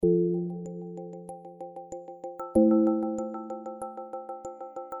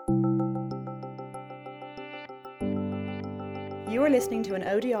You are listening to an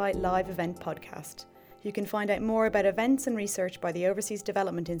ODI live event podcast. You can find out more about events and research by the Overseas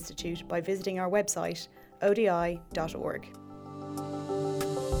Development Institute by visiting our website, odi.org.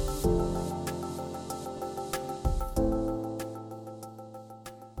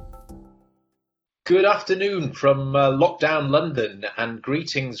 Good afternoon from lockdown London, and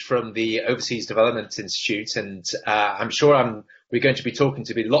greetings from the Overseas Development Institute. And I'm sure we're going to be talking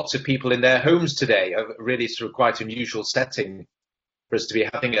to lots of people in their homes today. Really sort of quite unusual setting for us to be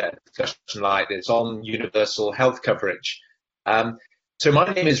having a discussion like this on universal health coverage. So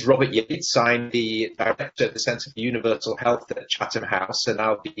my name is Robert Yates. I'm the Director of the Centre for Universal Health at Chatham House, and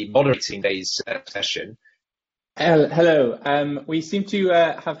I'll be moderating today's session. Hello. We seem to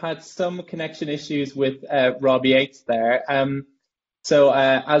have had some connection issues with Rob Yates there. So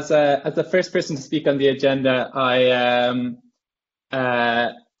as the first person to speak on the agenda,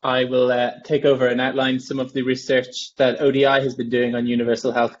 I will take over and outline some of the research that ODI has been doing on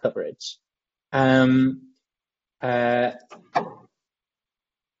universal health coverage.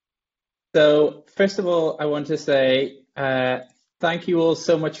 So first of all, I want to say thank you all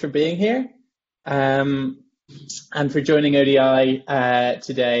so much for being here. And for joining ODI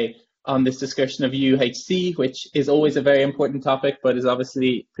today on this discussion of UHC, which is always a very important topic, but is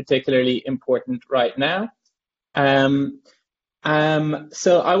obviously particularly important right now.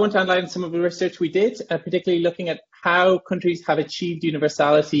 So I want to outline some of the research we did, particularly looking at how countries have achieved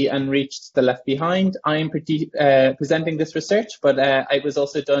universality and reached the left behind. I am presenting this research, but it was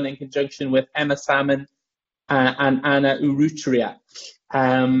also done in conjunction with Emma Salmon and Anna Urrutia.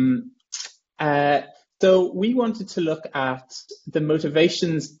 So we wanted to look at the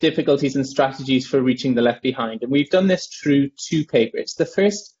motivations, difficulties, and strategies for reaching the left behind. And we've done this through two papers. The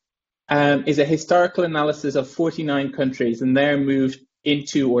first is a historical analysis of 49 countries and their move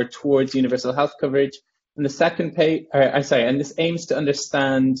into or towards universal health coverage. And the second and this aims to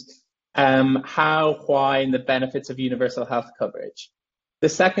understand how, why, and the benefits of universal health coverage. The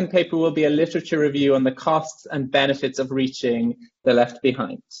second paper will be a literature review on the costs and benefits of reaching the left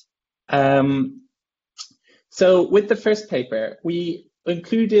behind. So with the first paper, we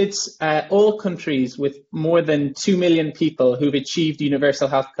included all countries with more than 2 million people who've achieved universal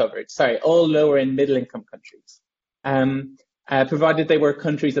health coverage, all lower and middle income countries, provided they were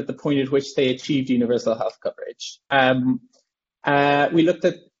countries at the point at which they achieved universal health coverage. We looked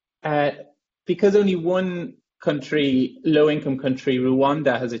at, because only one country, low income country,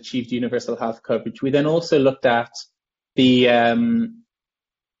 Rwanda, has achieved universal health coverage, we then also looked at the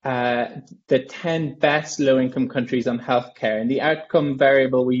 10 best low-income countries on healthcare, and the outcome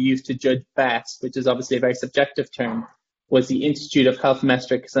variable we used to judge best, which is obviously a very subjective term, was the Institute of Health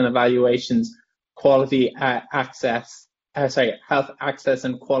Metrics and Evaluation's Health Access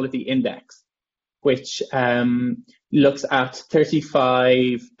and Quality Index, which looks at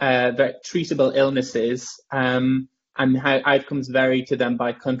 35 treatable illnesses and how outcomes vary to them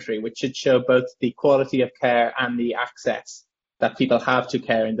by country, which should show both the quality of care and the access that people have to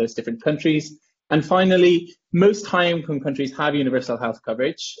care in those different countries. And finally, most high-income countries have universal health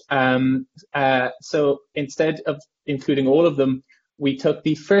coverage. So instead of including all of them, we took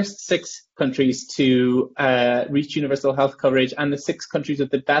the first 6 countries to reach universal health coverage and the 6 countries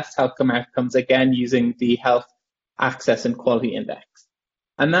with the best outcomes, again, using the Health Access and Quality Index.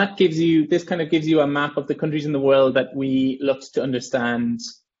 And that gives you a map of the countries in the world that we looked to understand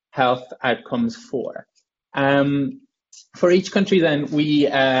health outcomes for. For each country, then, we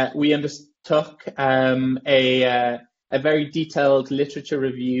undertook a very detailed literature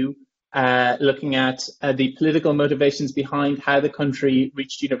review looking at the political motivations behind how the country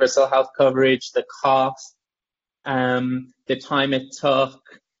reached universal health coverage, the cost, the time it took,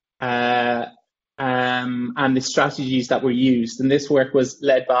 and the strategies that were used. And this work was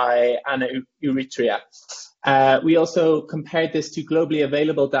led by Anna Urrutia. We also compared this to globally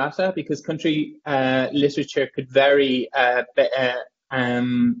available data because country literature could vary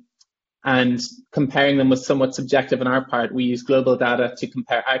and comparing them was somewhat subjective on our part. We used global data to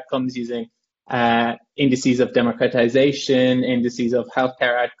compare outcomes using indices of democratization, indices of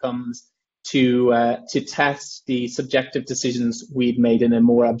healthcare outcomes to test the subjective decisions we'd made in a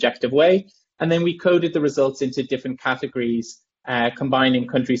more objective way. And then we coded the results into different categories, combining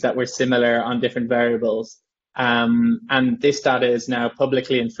countries that were similar on different variables. And this data is now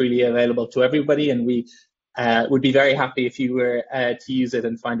publicly and freely available to everybody, and we would be very happy if you were to use it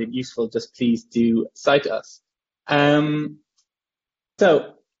and find it useful. Just please do cite us.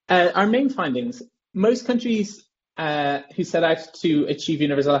 So our main findings: most countries who set out to achieve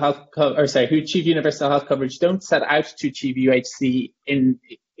universal health who achieve universal health coverage don't set out to achieve UHC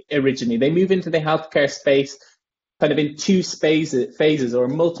originally. They move into the healthcare space kind of in two phases or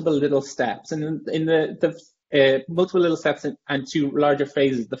multiple little steps. And in the multiple little steps and two larger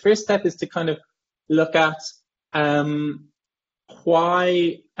phases. The first step is to kind of look at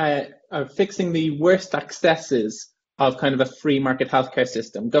why are fixing the worst excesses of kind of a free market healthcare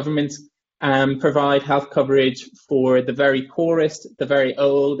system. Governments provide health coverage for the very poorest, the very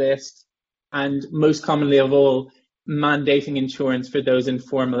oldest, and most commonly of all, mandating insurance for those in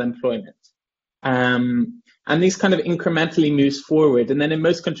formal employment. And these kind of incrementally moves forward. And then in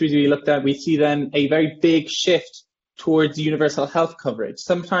most countries we looked at, we see then a very big shift towards universal health coverage.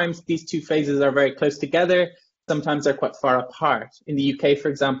 Sometimes these two phases are very close together. Sometimes they're quite far apart. In the UK, for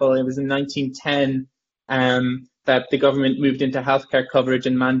example, it was in 1910 that the government moved into healthcare coverage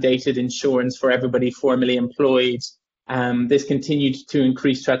and mandated insurance for everybody formally employed. This continued to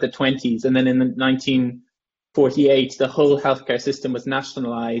increase throughout the 20s. And then in 1948, the whole healthcare system was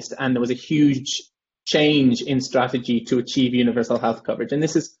nationalised, and there was a huge change in strategy to achieve universal health coverage. And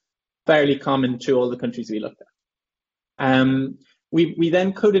this is fairly common through all the countries we looked at. We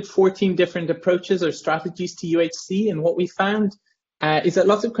then coded 14 different approaches or strategies to UHC, and what we found is that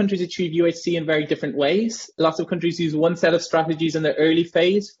lots of countries achieve UHC in very different ways. Lots of countries use one set of strategies in the early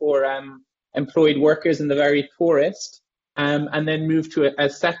phase for employed workers and the very poorest, and then move to a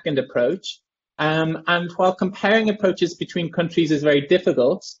second approach. And while comparing approaches between countries is very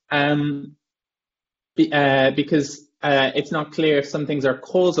difficult, because it's not clear if some things are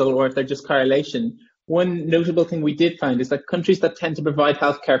causal or if they're just correlation, one notable thing we did find is that countries that tend to provide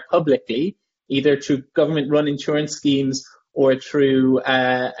healthcare publicly, either through government-run insurance schemes or through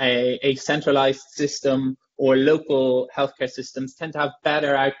a centralized system or local healthcare systems, tend to have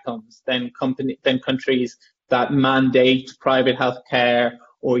better outcomes than countries that mandate private healthcare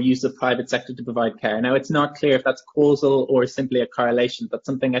or use the private sector to provide care. Now, it's not clear if that's causal or simply a correlation. That's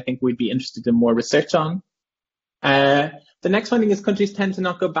something I think we'd be interested in more research on. The next finding is countries tend to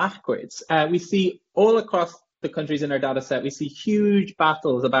not go backwards. We see all across the countries in our data set, we see huge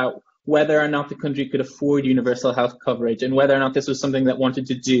battles about whether or not the country could afford universal health coverage and whether or not this was something that wanted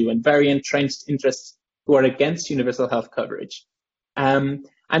to do, and very entrenched interests who are against universal health coverage.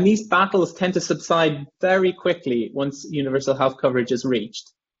 And these battles tend to subside very quickly once universal health coverage is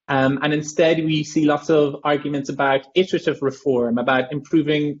reached. And instead, we see lots of arguments about iterative reform, about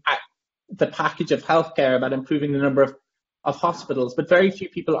improving the package of healthcare, about improving the number of hospitals, but very few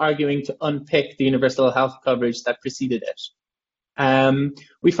people arguing to unpick the universal health coverage that preceded it.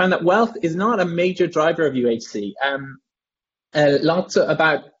 We found that wealth is not a major driver of UHC.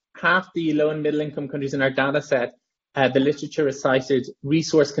 About half the low and middle income countries in our data set, the literature has cited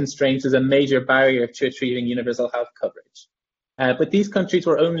resource constraints as a major barrier to achieving universal health coverage. But these countries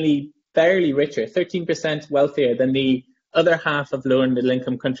were only barely richer, 13% wealthier than the other half of low and middle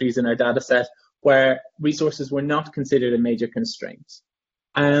income countries in our data set, where resources were not considered a major constraint.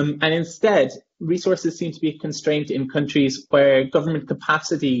 And instead, resources seem to be a constraint in countries where government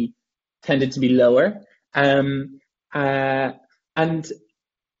capacity tended to be lower. And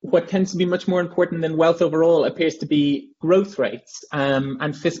what tends to be much more important than wealth overall appears to be growth rates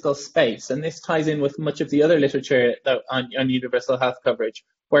and fiscal space. And this ties in with much of the other literature on universal health coverage.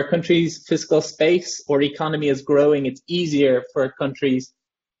 Where countries' fiscal space or economy is growing, it's easier for countries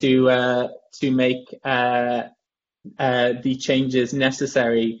to make the changes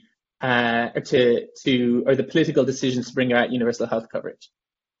necessary or the political decisions to bring about universal health coverage.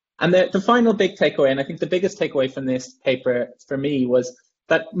 And the final big takeaway, and I think the biggest takeaway from this paper for me, was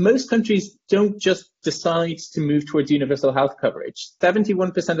that most countries don't just decide to move towards universal health coverage.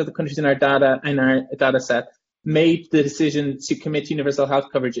 71% of the countries in our data set made the decision to commit to universal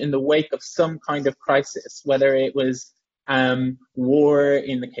health coverage in the wake of some kind of crisis, whether it was war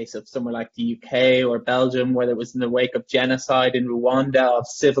in the case of somewhere like the UK or Belgium, whether it was in the wake of genocide in Rwanda, of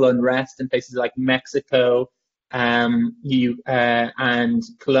civil unrest in places like Mexico and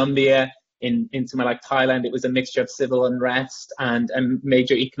Colombia. In somewhere like Thailand, it was a mixture of civil unrest and a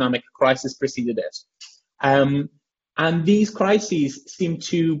major economic crisis preceded it. And these crises seem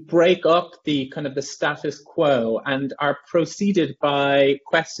to break up the kind of the status quo and are preceded by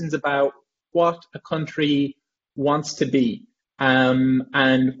questions about what a country wants to be and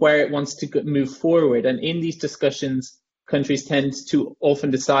where it wants to move forward. And in these discussions, countries tend to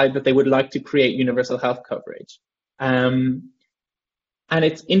often decide that they would like to create universal health coverage. And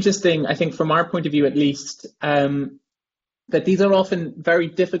it's interesting, I think, from our point of view at least, that these are often very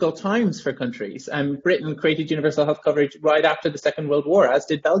difficult times for countries. Britain created universal health coverage right after the Second World War, as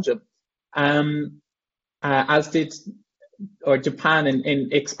did Belgium, or Japan,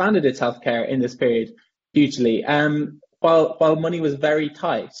 and expanded its healthcare in this period hugely. While money was very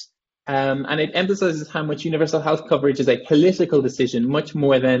tight, And it emphasizes how much universal health coverage is a political decision, much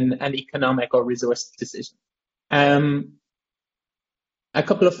more than an economic or resource decision. A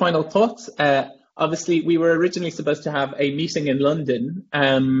couple of final thoughts. Obviously, we were originally supposed to have a meeting in London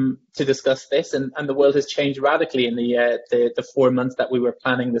to discuss this, and the world has changed radically in the 4 months that we were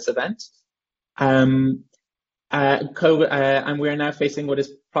planning this event. COVID, and we are now facing what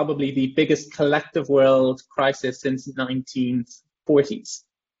is probably the biggest collective world crisis since the 1940s.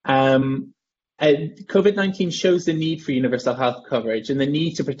 COVID-19 shows the need for universal health coverage and the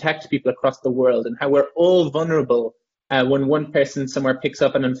need to protect people across the world, and how we're all vulnerable. When one person somewhere picks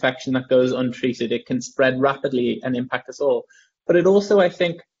up an infection that goes untreated, it can spread rapidly and impact us all. But it also, I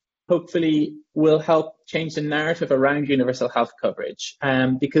think, hopefully will help change the narrative around universal health coverage,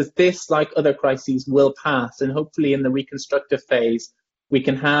 because this, like other crises, will pass, and hopefully in the reconstructive phase, we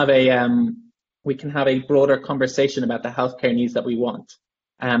can have a broader conversation about the healthcare needs that we want,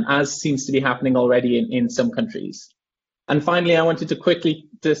 as seems to be happening already in some countries. And finally, I wanted to quickly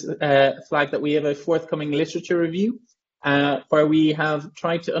flag that we have a forthcoming literature review where we have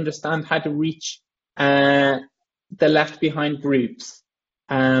tried to understand how to reach the left behind groups.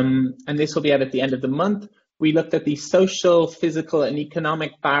 And this will be out at the end of the month. We looked at the social, physical, and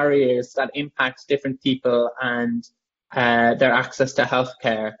economic barriers that impact different people and their access to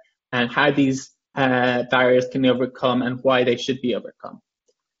healthcare, and how these barriers can be overcome and why they should be overcome.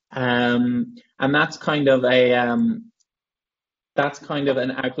 And that's kind of an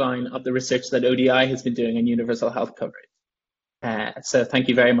outline of the research that ODI has been doing in universal health coverage. So thank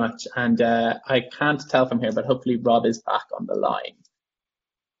you very much. And I can't tell from here, but hopefully Rob is back on the line.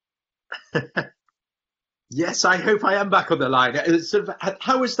 Yes, I hope I am back on the line.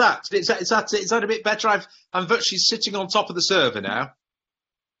 How is that? Is that a bit better? I'm virtually sitting on top of the server now.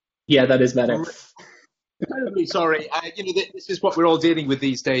 Yeah, that is better. Terribly sorry. This is what we're all dealing with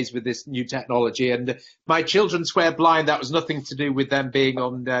these days with this new technology. And my children swear blind that was nothing to do with them being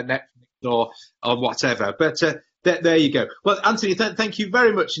on Netflix or on whatever. But there you go. Well, Anthony, thank you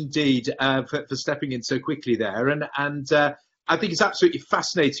very much indeed for stepping in so quickly there. And I think it's absolutely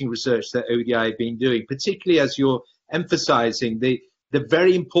fascinating research that ODI have been doing, particularly as you're emphasising the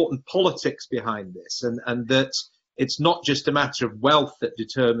very important politics behind this, and that it's not just a matter of wealth that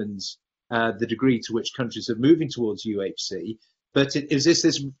determines the degree to which countries are moving towards UHC, but it is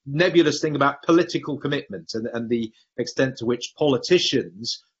this nebulous thing about political commitment and the extent to which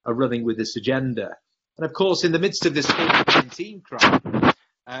politicians are running with this agenda. And of course, in the midst of this COVID-19 crisis,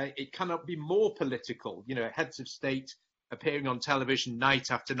 it cannot be more political. Heads of state appearing on television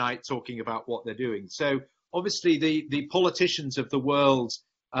night after night talking about what they're doing. So obviously the politicians of the world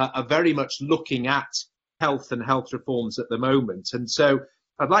are very much looking at health and health reforms at the moment. And so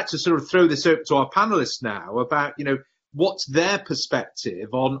I'd like to sort of throw this over to our panelists now about, what's their perspective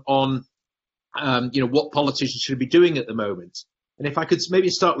on what politicians should be doing at the moment. And if I could maybe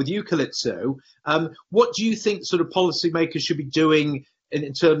start with you, Calypso, what do you think sort of policymakers should be doing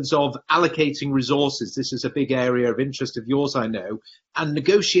in terms of allocating resources? This is a big area of interest of yours, I know, and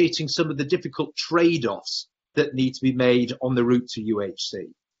negotiating some of the difficult trade-offs that need to be made on the route to UHC.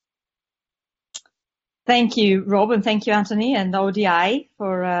 Thank you, Rob, and thank you, Anthony and ODI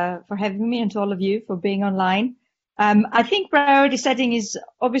for having me, and to all of you for being online. I think priority setting is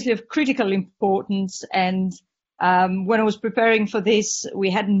obviously of critical importance, and when I was preparing for this, we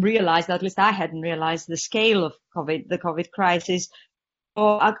hadn't realized, at least I hadn't realized, the scale of the COVID crisis.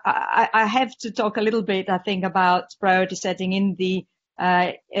 So I have to talk a little bit, I think, about priority setting in the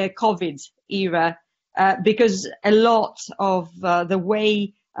COVID era, because a lot of the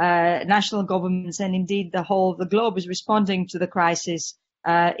way national governments and indeed the globe is responding to the crisis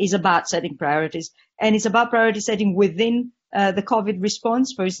is about setting priorities. And it's about priority setting within the COVID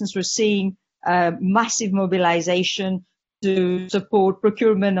response. For instance, we're seeing massive mobilization to support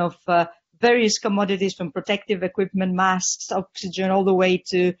procurement of various commodities, from protective equipment, masks, oxygen, all the way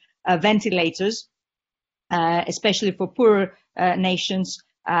to ventilators, especially for poorer nations.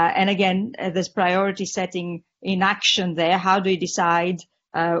 And again, there's priority setting in action there. How do you decide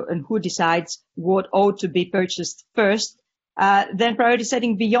and who decides what ought to be purchased first? Then priority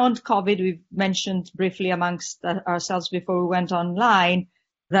setting beyond COVID. We've mentioned briefly amongst ourselves before we went online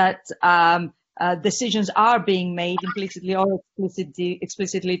that decisions are being made implicitly or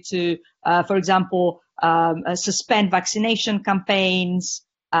explicitly to, for example, suspend vaccination campaigns.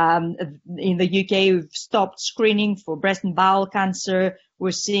 In the UK, we've stopped screening for breast and bowel cancer.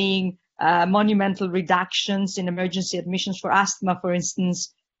 We're seeing monumental reductions in emergency admissions for asthma, for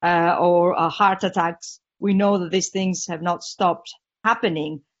instance, or heart attacks. We know that these things have not stopped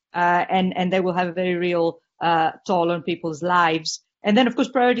happening, and they will have a very real toll on people's lives. And then, of course,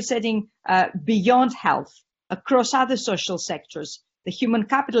 priority setting beyond health, across other social sectors, the human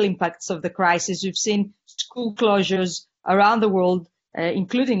capital impacts of the crisis. We've seen school closures around the world,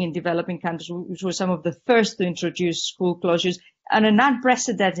 including in developing countries, which were some of the first to introduce school closures on an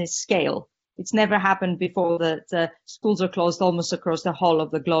unprecedented scale. It's never happened before that schools are closed almost across the whole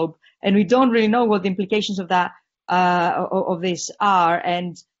of the globe. And we don't really know what the implications of that of this are,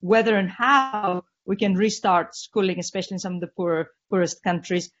 and whether and how we can restart schooling, especially in some of the poorest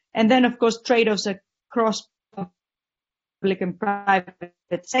countries. And then, of course, trade-offs across public and private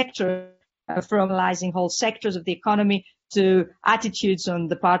sector, from analyzing whole sectors of the economy to attitudes on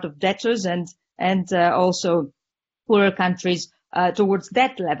the part of debtors and also poorer countries towards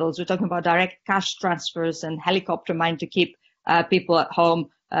debt levels. We're talking about direct cash transfers and helicopter money to keep people at home.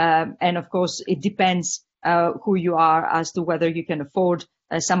 And of course, it depends who you are as to whether you can afford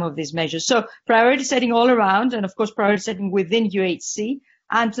some of these measures. So priority setting all around, and of course, priority setting within UHC.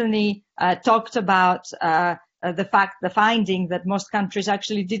 Anthony talked about the finding that most countries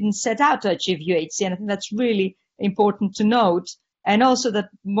actually didn't set out to achieve UHC. And I think that's really important to note. And also that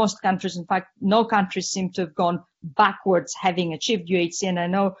most countries, in fact, no countries seem to have gone backwards having achieved UHC. And I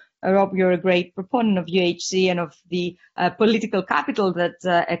know, Rob, you're a great proponent of UHC and of the political capital that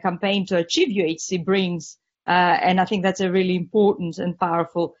a campaign to achieve UHC brings. And I think that's a really important and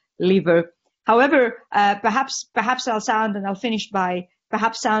powerful lever. However, perhaps I'll sound, and I'll finish by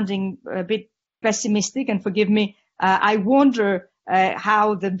perhaps sounding a bit pessimistic, and forgive me. I wonder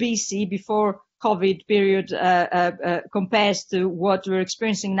how the BC before COVID period compares to what we're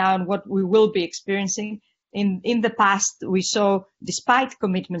experiencing now and what we will be experiencing. In the past, we saw, despite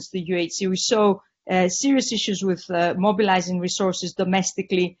commitments to UHC, we saw serious issues with mobilizing resources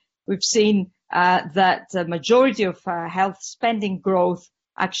domestically. We've seen that the majority of health spending growth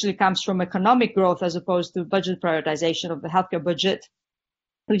actually comes from economic growth as opposed to budget prioritization of the healthcare budget.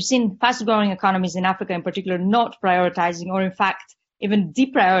 We've seen fast-growing economies in Africa in particular not prioritizing, or in fact, even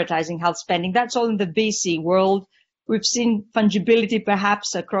deprioritizing health spending. That's all in the BC world. We've seen fungibility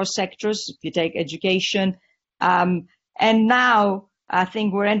perhaps across sectors, if you take education. And now I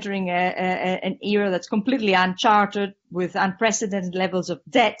think we're entering an era that's completely uncharted, with unprecedented levels of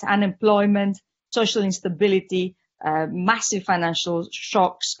debt, unemployment, social instability, massive financial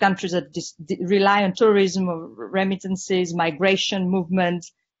shocks, countries that rely on tourism or remittances, migration movement.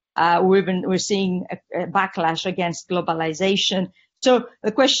 We're seeing a backlash against globalization. So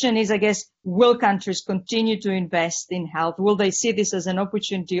the question is, I guess, will countries continue to invest in health? Will they see this as an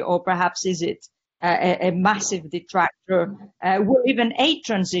opportunity, or perhaps is it a massive detractor? Will even a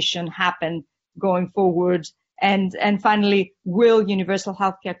transition happen going forward? And finally, will universal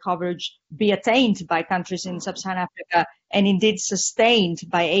healthcare coverage be attained by countries in sub-Saharan Africa and indeed sustained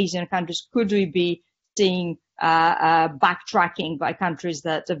by Asian countries? Could we be seeing backtracking by countries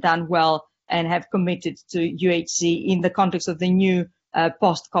that have done well and have committed to UHC in the context of the new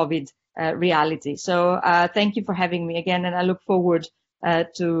post-COVID reality? So thank you for having me again, and I look forward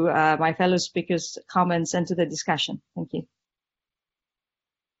to my fellow speakers' comments and to the discussion. Thank you.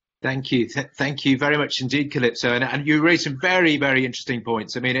 Thank you. Thank you very much indeed, Calypso. And you raised some very, very interesting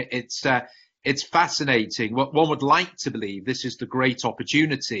points. I mean, it's fascinating. What one would like to believe, this is the great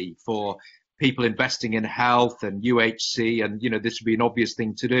opportunity for people investing in health and UHC, and, you know, this would be an obvious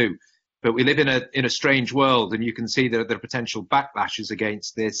thing to do. But we live in a strange world, and you can see that there are potential backlashes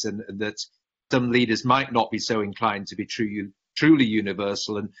against this, and that some leaders might not be so inclined to be truly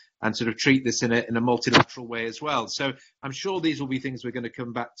universal and sort of treat this in a multilateral way as well. So I'm sure these will be things we're going to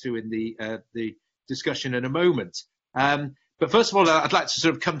come back to in the discussion in a moment. But first of all, I'd like to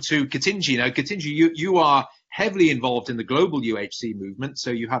sort of come to Katinji. Now, Katinji, you are heavily involved in the global UHC movement, so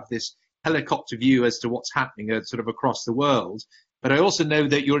you have this helicopter view as to what's happening sort of across the world. But I also know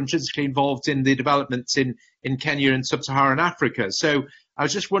that you're intrinsically involved in the developments in Kenya and sub-Saharan Africa. So I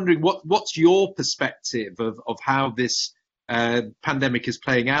was just wondering, what's your perspective of how this pandemic is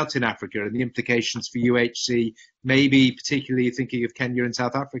playing out in Africa and the implications for UHC, maybe particularly thinking of Kenya and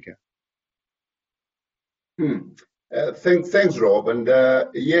South Africa? Thanks, Rob. And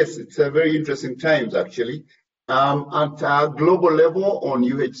yes, it's a very interesting times, actually. At a global level on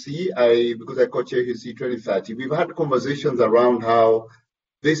UHC, because I co-chair UHC 2030, we've had conversations around how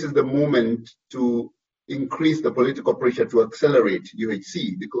this is the moment to increase the political pressure to accelerate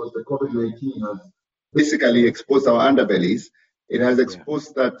UHC, because the COVID-19 has basically exposed our underbellies. It has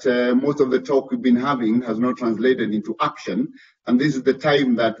exposed that most of the talk we've been having has not translated into action. And this is the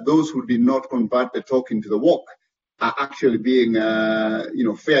time that those who did not convert the talk into the walk are actually being,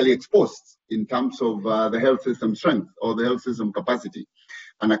 fairly exposed in terms of the health system strength or the health system capacity.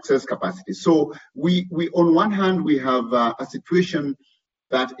 and access capacity. So we on one hand, we have a situation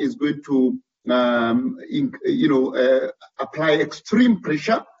that is going to apply extreme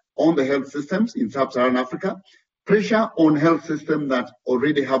pressure on the health systems in sub-Saharan Africa, pressure on health systems that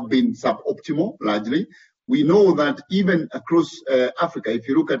already have been suboptimal largely. We know that even across Africa, if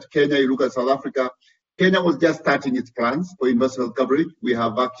you look at Kenya, you look at South Africa, Kenya was just starting its plans for universal health coverage. We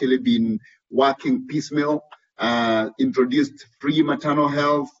have actually been working piecemeal, introduced free maternal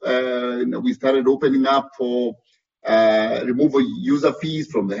health. We started opening up for removal user fees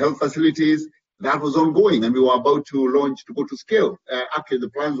from the health facilities. That was ongoing, and we were about to go to scale. Actually,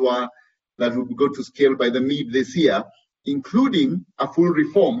 the plans were that we would go to scale by the mid this year, including a full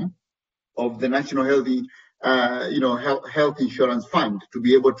reform of the National Health Insurance Fund to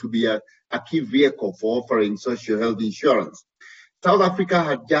be able to be a key vehicle for offering social health insurance. South Africa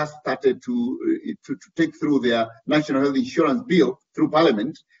had just started to take through their National Health Insurance Bill through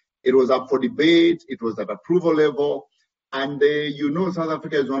Parliament. It was up for debate. It was at approval level. And South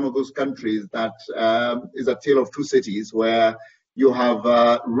Africa is one of those countries that is a tale of two cities, where you have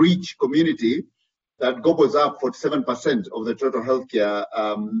a rich community that gobbles up 47% of the total healthcare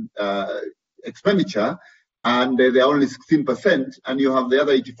expenditure, and they're only 16%, and you have the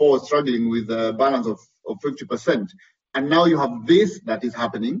other 84 struggling with a balance of 50%. And now you have this that is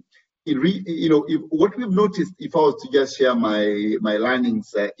happening. What we've noticed, if I was to just share my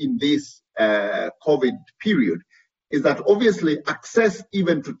learnings in this COVID period, is that obviously access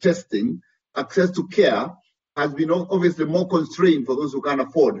even to testing, access to care, has been obviously more constrained for those who can't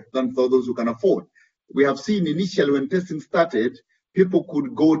afford than for those who can afford. We have seen initially when testing started, people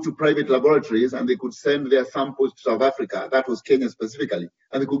could go to private laboratories and they could send their samples to South Africa. That was Kenya specifically,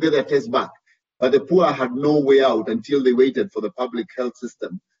 and they could get their test back. But the poor had no way out until they waited for the public health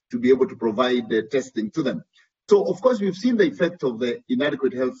system to be able to provide the testing to them. So, of course, we've seen the effect of the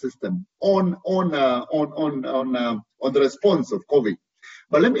inadequate health system on the response of COVID.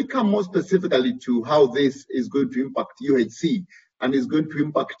 But let me come more specifically to how this is going to impact UHC and is going to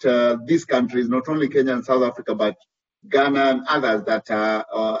impact these countries, not only Kenya and South Africa, but Ghana and others that are,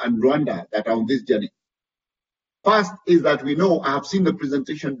 and Rwanda that are on this journey. First is that we know, I have seen the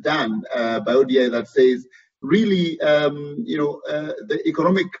presentation done by ODI that says, really, the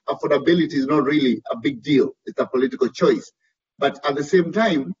economic affordability is not really a big deal. It's a political choice. But at the same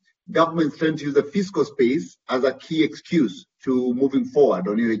time, governments tend to use the fiscal space as a key excuse to moving forward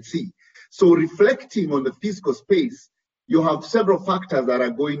on UHC. So reflecting on the fiscal space, you have several factors that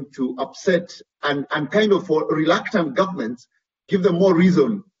are going to upset and kind of, for reluctant governments, give them more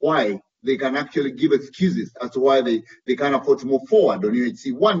reason why they can actually give excuses as to why they can't afford to move forward on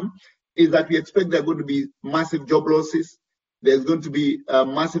UHC. One is that we expect there are going to be massive job losses. There's going to be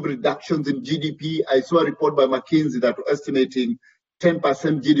massive reductions in GDP. I saw a report by McKinsey that was estimating 10%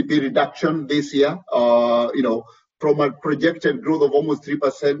 GDP reduction this year, from a projected growth of almost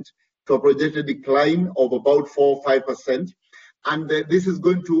 3% to a projected decline of about 4 or 5%. And this is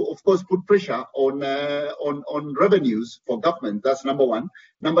going to, of course, put pressure on revenues for government. That's number one.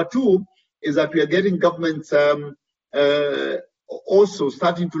 Number two is that we are getting governments also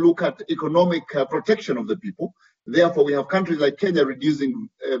starting to look at economic protection of the people. Therefore, we have countries like Kenya reducing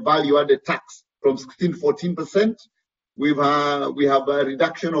value-added tax from 16% to 14%. We have a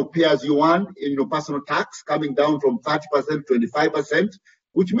reduction of pay-as-you-earn in personal tax coming down from 30% to 25%,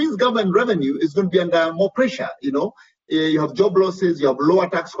 which means government revenue is going to be under more pressure. You have job losses, you have lower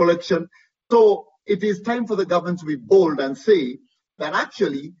tax collection. So it is time for the government to be bold and say that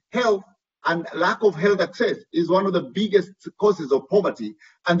actually health and lack of health access is one of the biggest causes of poverty.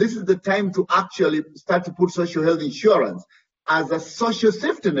 And this is the time to actually start to put social health insurance as a social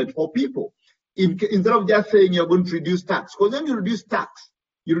safety net for people. Instead of just saying you're going to reduce tax, because then you reduce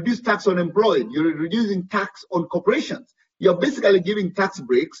tax on employed, you're reducing tax on corporations. You're basically giving tax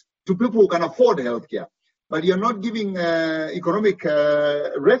breaks to people who can afford healthcare, but you're not giving economic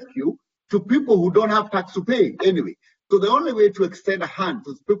rescue to people who don't have tax to pay anyway. So the only way to extend a hand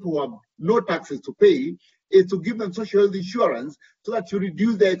to people who have no taxes to pay is to give them social health insurance so that you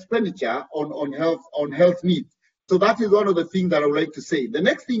reduce their expenditure on health needs. So that is one of the things that I would like to say. The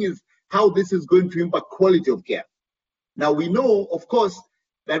next thing is how this is going to impact quality of care. Now we know, of course,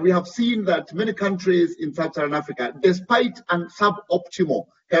 that we have seen that many countries in Sub-Saharan Africa, despite a suboptimal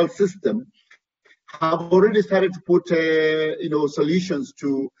health system, have already started to put solutions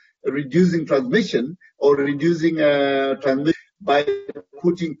to reducing transmission or reducing transmission by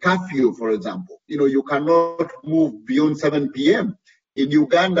putting curfew, for example. You cannot move beyond 7 p.m. In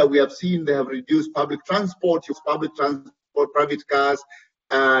Uganda, we have seen they have reduced public transport, private cars,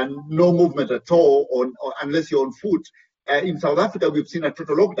 and no movement at all unless you're on foot. In South Africa, we've seen a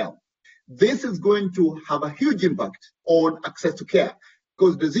total lockdown. This is going to have a huge impact on access to care,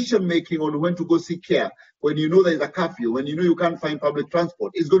 because decision making on when to go seek care, when you know there is a curfew, when you know you can't find public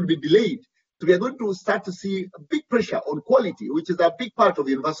transport, is going to be delayed. So we are going to start to see a big pressure on quality, which is a big part of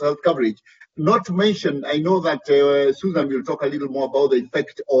universal health coverage. Not to mention, I know that Susan will talk a little more about the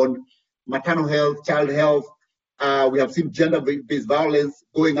effect on maternal health, child health. We have seen gender-based violence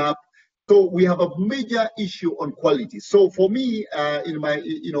going up. So we have a major issue on quality. So for me, in my,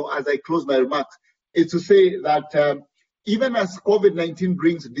 as I close my remarks, is to say that even as COVID-19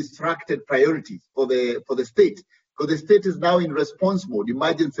 brings distracted priorities for the state, because the state is now in response mode,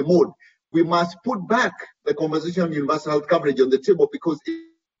 emergency mode, we must put back the conversation on universal health coverage on the table, because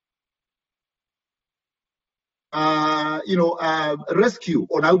rescue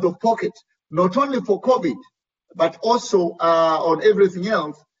on out of pocket, not only for COVID, but also on everything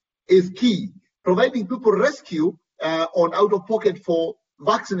else, is key. Providing people rescue on out of pocket for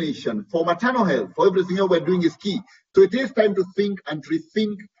vaccination, for maternal health, for everything else we're doing is key. So it is time to think and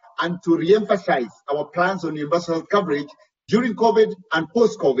rethink and to re-emphasize our plans on universal health coverage during COVID and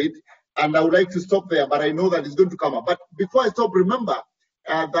post-COVID. And I would like to stop there, but I know that it's going to come up. But before I stop, remember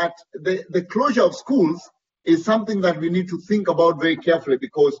that the closure of schools is something that we need to think about very carefully,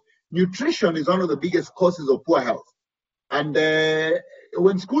 because nutrition is one of the biggest causes of poor health. And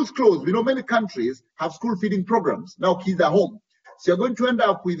when schools close, we know many countries have school feeding programs. Now kids are home. So you're going to end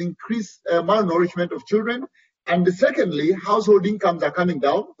up with increased malnourishment of children. And secondly, household incomes are coming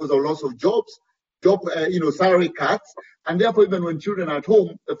down because of loss of jobs, salary cuts. And therefore, even when children are at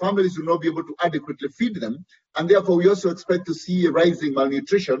home, the families will not be able to adequately feed them. And therefore, we also expect to see a rising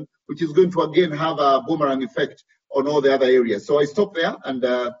malnutrition, which is going to again have a boomerang effect on all the other areas. So I stop there, and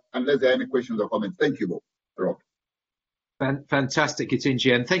unless there are any questions or comments. Thank you, Rob. Fantastic,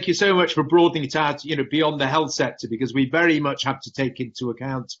 Githinji, and thank you so much for broadening it out, beyond the health sector, because we very much have to take into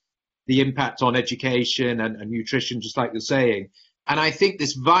account the impact on education and nutrition, just like you're saying. And I think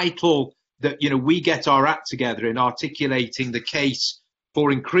this vital that, we get our act together in articulating the case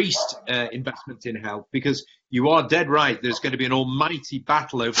for increased investment in health, because you are dead right. There's going to be an almighty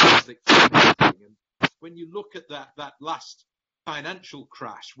battle over public funding. And when you look at that last financial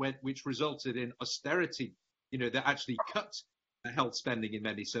crash, which resulted in austerity, that actually cut health spending in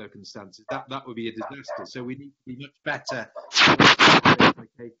many circumstances, that would be a disaster. So we need to be much better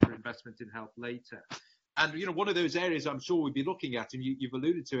for investment in health later. And one of those areas I'm sure we'll be looking at, and you've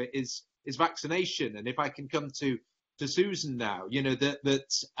alluded to it, is vaccination. And if I can come to Susan now,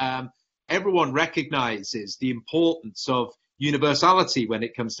 that everyone recognises the importance of universality when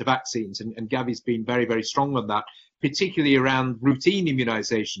it comes to vaccines, and Gavi's been very, very strong on that, particularly around routine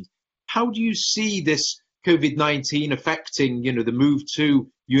immunisations. How do you see this COVID-19 affecting, the move to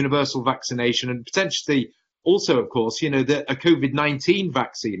universal vaccination, and potentially also, of course, a COVID-19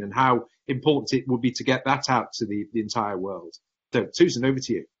 vaccine, and how important it would be to get that out to the entire world? So, Susan, over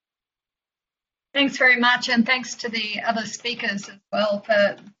to you. Thanks very much, and thanks to the other speakers as well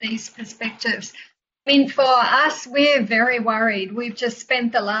for these perspectives. I mean, for us, we're very worried. We've just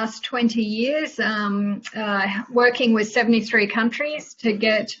spent the last 20 years working with 73 countries to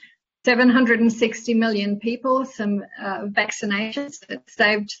get 760 million people some vaccinations that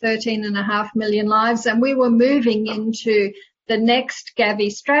saved 13.5 million lives. And we were moving into the next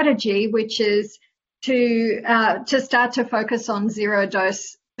Gavi strategy, which is to start to focus on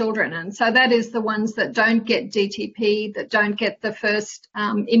zero-dose children. And so that is the ones that don't get DTP, that don't get the first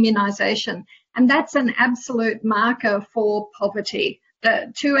immunisation. And that's an absolute marker for poverty.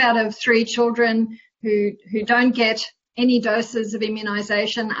 2 out of 3 children who don't get any doses of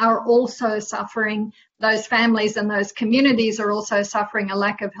immunisation are also suffering. Those families and those communities are also suffering a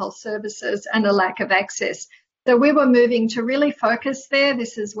lack of health services and a lack of access. So we were moving to really focus there.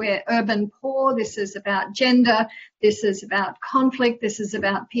 This is where urban poor, this is about gender, this is about conflict, this is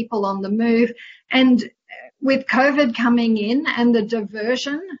about people on the move. And with COVID coming in and the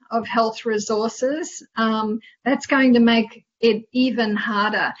diversion of health resources, that's going to make it even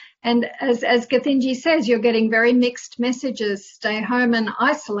harder. And as Githinji says, you're getting very mixed messages. Stay home and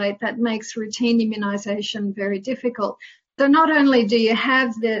isolate. That makes routine immunisation very difficult. So not only do you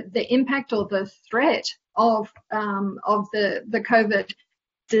have the impact or the threat of the COVID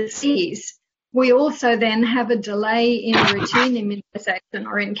disease, we also then have a delay in routine immunisation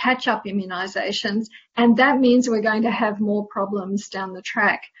or in catch-up immunisations, and that means we're going to have more problems down the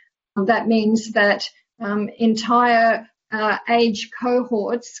track. That means that entire age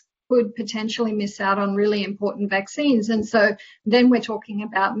cohorts could potentially miss out on really important vaccines. And so then we're talking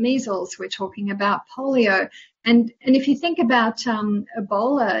about measles, we're talking about polio. And if you think about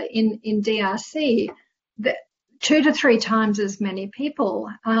Ebola in DRC, 2 to 3 times as many people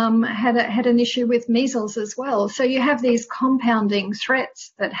had an issue with measles as well. So you have these compounding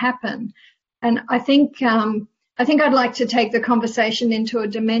threats that happen. And I think I'd like to take the conversation into a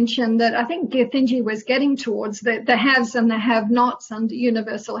dimension that I think Githinji was getting towards, the haves and the have-nots under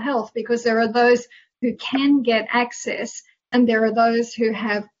universal health, because there are those who can get access and there are those who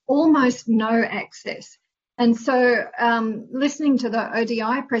have almost no access. And so listening to the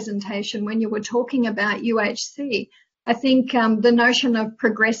ODI presentation when you were talking about UHC, I think the notion of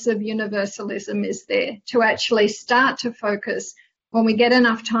progressive universalism is there to actually start to focus, when we get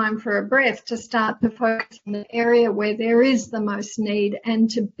enough time for a breath, to start to focus on the area where there is the most need and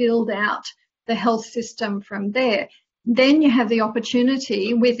to build out the health system from there. Then you have the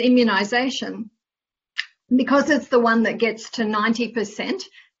opportunity with immunisation, because it's the one that gets to 90%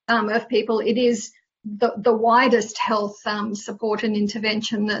 of people. It is the widest health support and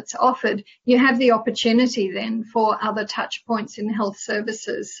intervention that's offered. You have the opportunity then for other touch points in health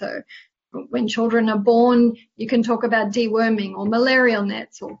services. So when children are born, you can talk about deworming or malarial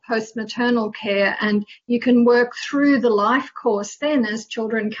nets or post-maternal care, and you can work through the life course then as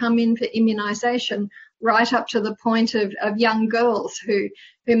children come in for immunisation, right up to the point of young girls who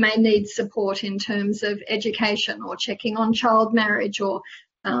may need support in terms of education or checking on child marriage or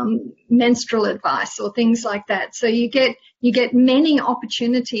menstrual advice or things like that. So you get many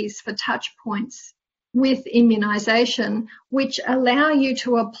opportunities for touch points with immunisation, which allow you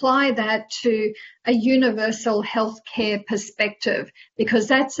to apply that to a universal healthcare perspective, because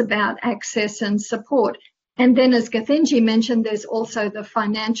that's about access and support. And then, as Githinji mentioned, there's also the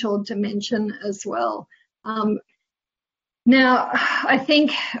financial dimension as well. Now, I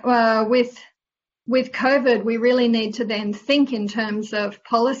think with COVID, we really need to then think in terms of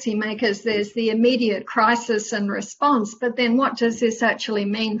policymakers. There's the immediate crisis and response, but then what does this actually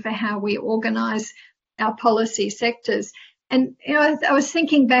mean for how we organise our policy sectors? And I was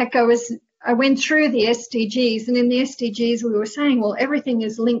thinking back, I went through the SDGs, and in the SDGs we were saying, well, everything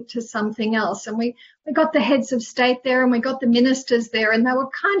is linked to something else. And we got the heads of state there and we got the ministers there, and they were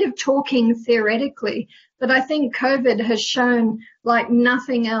kind of talking theoretically. But I think COVID has shown, like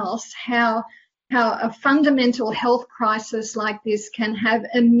nothing else, how a fundamental health crisis like this can have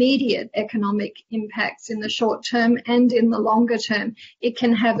immediate economic impacts in the short term and in the longer term. It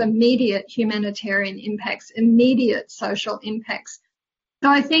can have immediate humanitarian impacts, immediate social impacts. So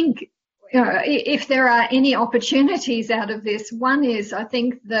I think, if there are any opportunities out of this, one is, I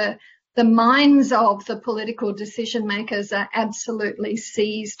think the minds of the political decision makers are absolutely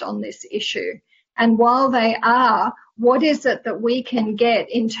seized on this issue. And while they are, what is it that we can get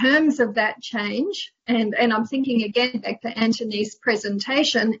in terms of that change? And I'm thinking again back to Antony's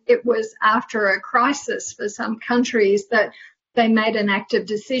presentation, it was after a crisis for some countries that they made an active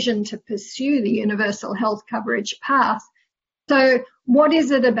decision to pursue the universal health coverage path. So what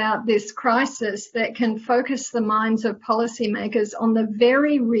is it about this crisis that can focus the minds of policymakers on the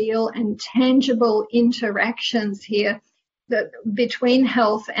very real and tangible interactions here between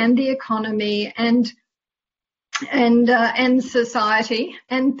health and the economy and society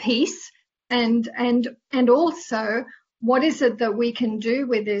and peace, and also what is it that we can do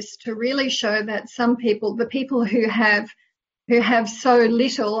with this to really show that some people, the people who have so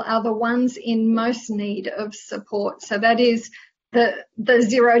little, are the ones in most need of support. So that is the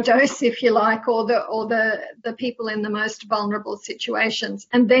zero dose, if you like, or the people in the most vulnerable situations.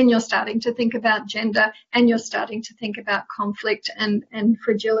 And then you're starting to think about gender, and you're starting to think about conflict and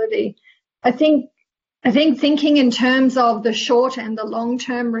fragility. I think thinking in terms of the short and the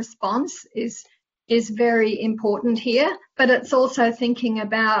long-term response is very important here, but it's also thinking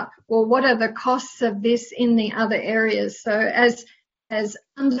about, well, what are the costs of this in the other areas? So as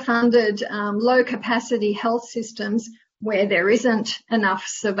underfunded, low-capacity health systems, where there isn't enough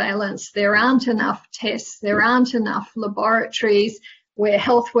surveillance, there aren't enough tests, there aren't enough laboratories, where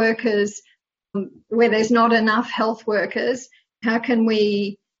health workers, where there's not enough health workers, how can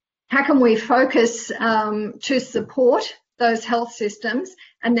we focus to support those health systems,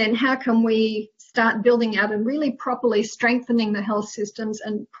 and then how can we start building out and really properly strengthening the health systems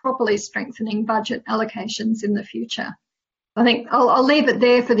and properly strengthening budget allocations in the future? I think I'll leave it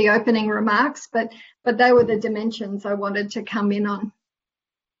there for the opening remarks, but they were the dimensions I wanted to come in on.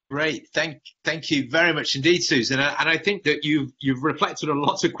 Great, thank you very much indeed, Susan. And I think that you've reflected on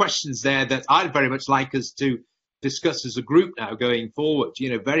lots of questions there that I'd very much like us to discuss as a group now going forward.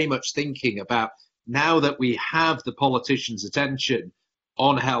 Very much thinking about, now that we have the politicians' attention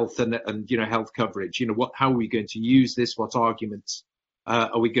on health and health coverage, how are we going to use this? What arguments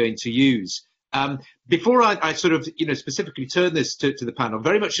are we going to use? Before I sort of, specifically turn this to the panel,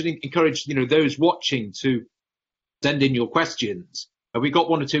 very much encourage, those watching to send in your questions. We've got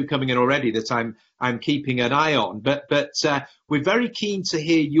one or two coming in already that I'm keeping an eye on, but we're very keen to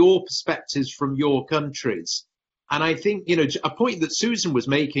hear your perspectives from your countries. And I think, a point that Susan was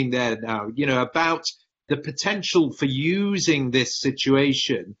making there now, about the potential for using this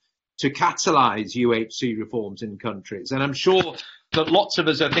situation to catalyze UHC reforms in countries. And I'm sure that lots of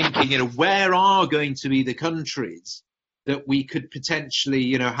us are thinking, where are going to be the countries that we could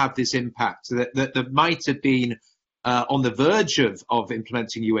potentially, have this impact, that might have been on the verge of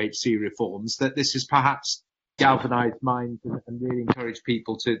implementing UHC reforms, that this has perhaps galvanized minds and really encouraged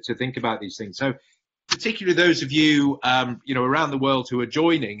people to think about these things. So particularly those of you, around the world who are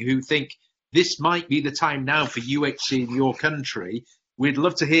joining, who think this might be the time now for UHC in your country, we'd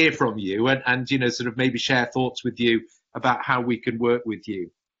love to hear from you and sort of maybe share thoughts with you about how we can work with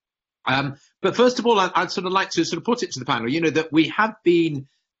you. But first of all, I'd sort of like to sort of put it to the panel, that we have been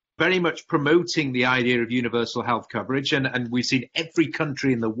very much promoting the idea of universal health coverage, and we've seen every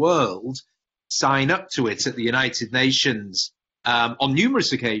country in the world sign up to it at the United Nations on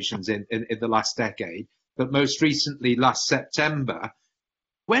numerous occasions in the last decade, but most recently last September.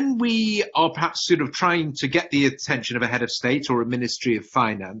 When we are perhaps sort of trying to get the attention of a head of state or a Ministry of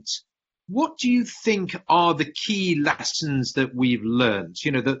Finance, what do you think are the key lessons that we've learned?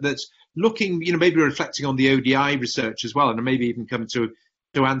 That's looking, maybe reflecting on the ODI research as well, and maybe even come to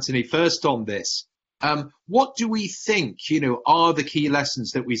Anthony first on this. What do we think, are the key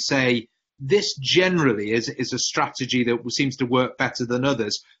lessons that we say this generally is a strategy that seems to work better than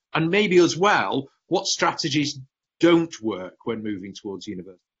others? And maybe as well, what strategies don't work when moving towards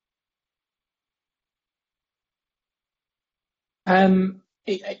universal?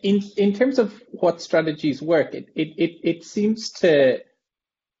 In terms of what strategies work, it seems to,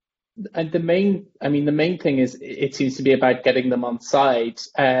 and the main thing is it seems to be about getting them on side.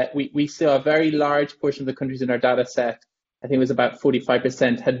 We saw a very large portion of the countries in our data set, I think it was about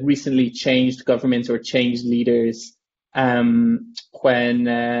 45%, had recently changed governments or changed leaders when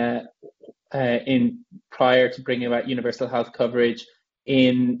prior to bringing about universal health coverage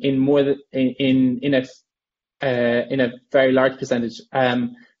in a very large percentage.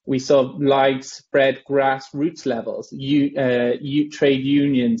 We saw widespread grassroots levels, trade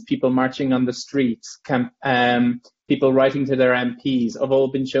unions, people marching on the streets, people writing to their MPs, have all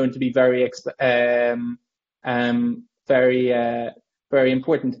been shown to be very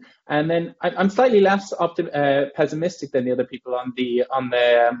important. And then I'm slightly less pessimistic than the other people on the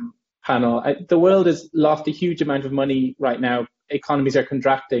panel. The world has lost a huge amount of money right now. Economies are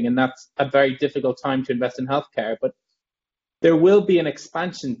contracting, and that's a very difficult time to invest in healthcare. But there will be an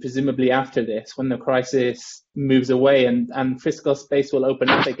expansion, presumably after this, when the crisis moves away and fiscal space will open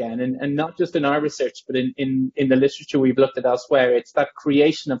up again. And not just in our research, but in the literature we've looked at elsewhere, it's that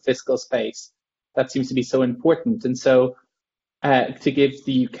creation of fiscal space that seems to be so important. And so to give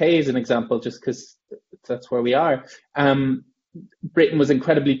the UK as an example, just because that's where we are, Britain was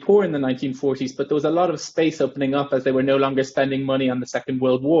incredibly poor in the 1940s, but there was a lot of space opening up as they were no longer spending money on the Second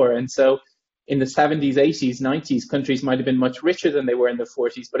World War. And so in the 70s, 80s, 90s, countries might have been much richer than they were in the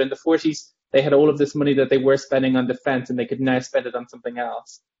 40s. But in the 40s, they had all of this money that they were spending on defense, and they could now spend it on something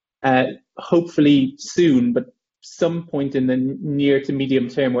else. Hopefully soon, but some point in the near to medium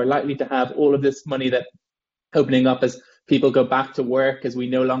term, we're likely to have all of this money that opening up as people go back to work, as we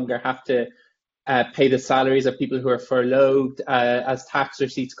no longer have to pay the salaries of people who are furloughed, as tax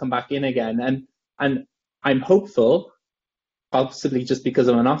receipts come back in again. And I'm hopeful, possibly just because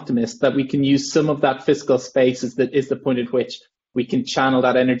I'm an optimist, that we can use some of that fiscal space is the point at which we can channel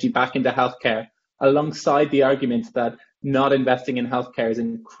that energy back into healthcare, alongside the argument that not investing in healthcare is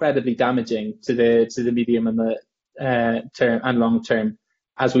incredibly damaging to the medium and the term and long term,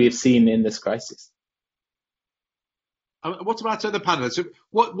 as we have seen in this crisis. What about other panelists?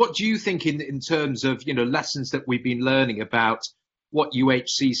 What do you think in terms of lessons that we've been learning about what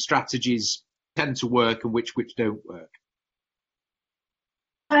UHC strategies tend to work and which don't work?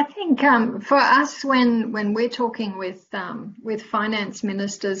 I think for us, when we're talking with finance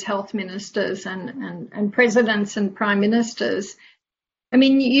ministers, health ministers, and presidents and prime ministers, I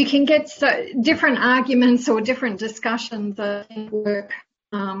mean, you can get different arguments or different discussions that work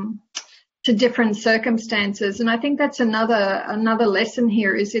to different circumstances, and I think that's another lesson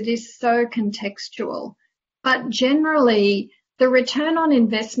here. Is it is so contextual, but generally, the return on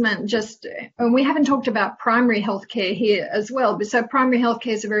investment and we haven't talked about primary healthcare here as well, but so primary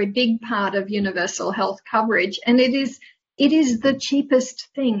healthcare is a very big part of universal health coverage, and it is the cheapest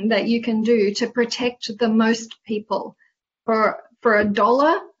thing that you can do to protect the most people. For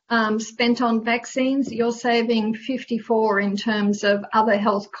 $1 spent on vaccines, you're saving 54 in terms of other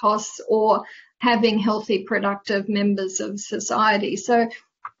health costs, or having healthy, productive members of society. So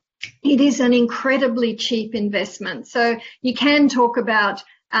it is an incredibly cheap investment. So you can talk about,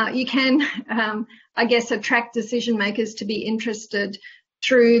 I guess, attract decision makers to be interested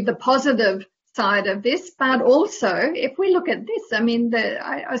through the positive side of this, but also if we look at this, I mean,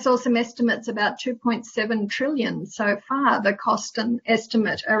 I saw some estimates about 2.7 trillion so far, the cost and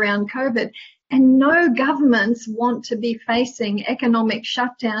estimate around COVID, and no governments want to be facing economic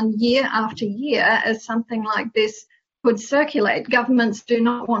shutdown year after year as something like this could circulate. Governments do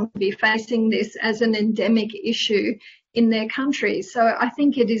not want to be facing this as an endemic issue in their countries. So I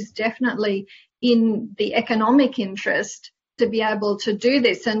think it is definitely in the economic interest to be able to do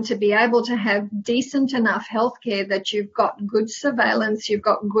this and to be able to have decent enough healthcare that you've got good surveillance, you've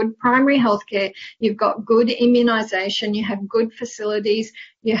got good primary healthcare, you've got good immunisation, you have good facilities,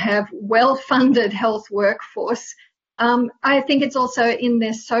 you have well-funded health workforce. I think it's also in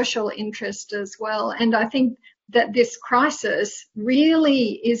their social interest as well. And I think that this crisis really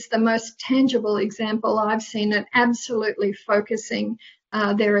is the most tangible example I've seen at absolutely focusing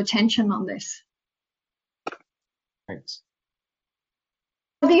their attention on this. Thanks.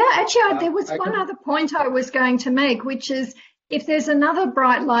 There was one other point I was going to make, which is if there's another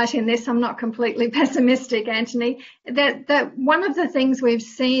bright light in this, I'm not completely pessimistic, Anthony, that one of the things we've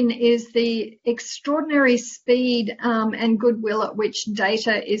seen is the extraordinary speed and goodwill at which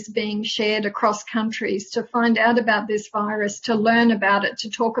data is being shared across countries to find out about this virus, to learn about it, to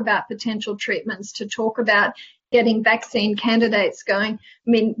talk about potential treatments, to talk about getting vaccine candidates going. I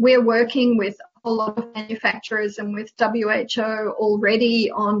mean, we're working with a lot of manufacturers and with WHO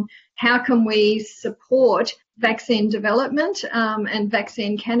already on how can we support vaccine development and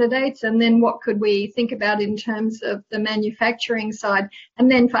vaccine candidates, and then what could we think about in terms of the manufacturing side.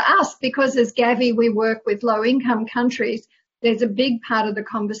 And then for us, because as Gavi we work with low-income countries, there's a big part of the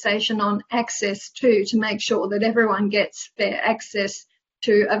conversation on access too, to make sure that everyone gets fair access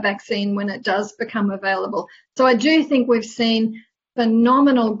to a vaccine when it does become available. So I do think we've seen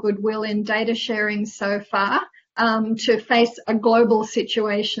phenomenal goodwill in data sharing so far to face a global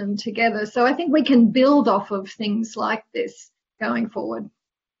situation together. So I think we can build off of things like this going forward.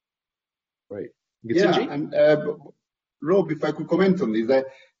 Right. Yeah, and Rob, if I could comment on this,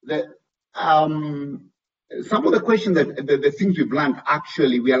 some of the questions that the things we've learned,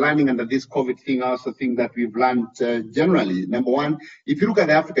 actually, we are learning under this COVID thing, also things that we've learned generally. Number one, if you look at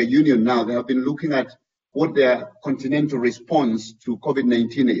the African Union now, they have been looking at what their continental response to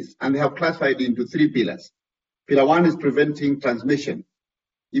COVID-19 is, and they have classified it into 3 pillars. Pillar 1 is preventing transmission.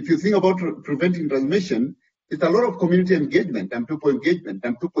 If you think about preventing transmission, it's a lot of community engagement and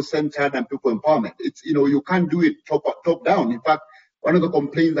people-centered and people empowerment. It's, you can't do it top down. In fact, one of the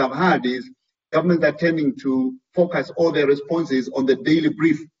complaints I've had is governments are tending to focus all their responses on the daily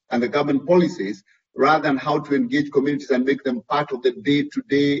brief and the government policies rather than how to engage communities and make them part of the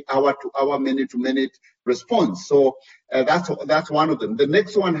day-to-day, hour-to-hour, minute-to-minute response. So that's one of them. The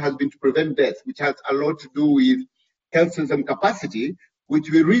next one has been to prevent death, which has a lot to do with health system capacity,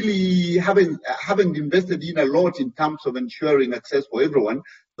 which we really haven't invested in a lot in terms of ensuring access for everyone.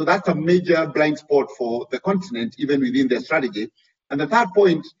 So that's a major blind spot for the continent, even within their strategy. And the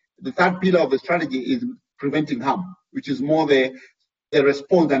third pillar of the strategy is preventing harm, which is more the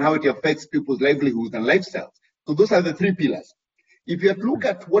response and how it affects people's livelihoods and lifestyles. So those are the 3 pillars. If you look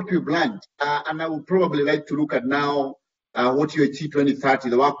at what we've learned, and I would probably like to look at now what UHC 2030,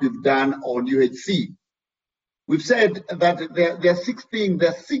 the work we've done on UHC, we've said that there are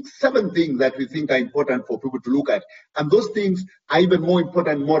 7 things that we think are important for people to look at. And those things are even more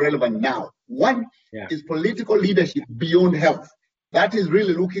important, more relevant now. One is political leadership beyond health. That is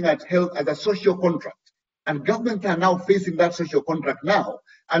really looking at health as a social contract. And governments are now facing that social contract now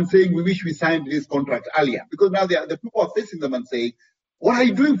and saying, we wish we signed this contract earlier. Because now the people are facing them and saying, what are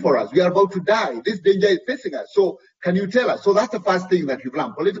you doing for us? We are about to die. This danger is facing us. So can you tell us? So that's the first thing that we've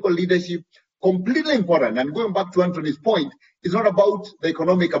learned. Political leadership, completely important. And going back to Anthony's point, it's not about the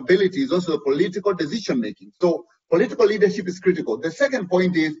economic ability, it's also the political decision making. So political leadership is critical. The second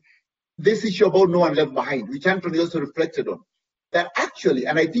point is this issue about no one left behind, which Anthony also reflected on. That actually,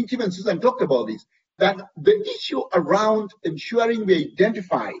 and I think even Susan talked about this, that the issue around ensuring we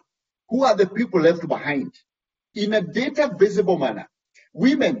identify who are the people left behind in a data visible manner.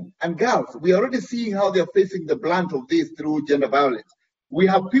 Women and girls, we are already seeing how they're facing the brunt of this through gender violence. We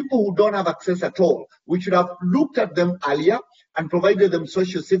have people who don't have access at all. We should have looked at them earlier and provided them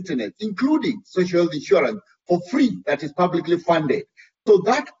social safety nets, including social health insurance for free that is publicly funded. So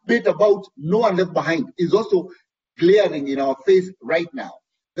that bit about no one left behind is also glaring in our face right now.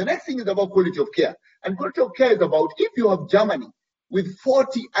 The next thing is about quality of care. And quality of care is about, if you have Germany, with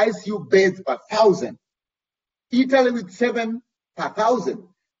 40 ICU beds per 1,000. Italy with 7 per 1,000.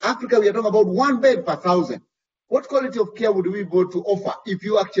 Africa, we are talking about 1 bed per 1,000. What quality of care would we be able to offer if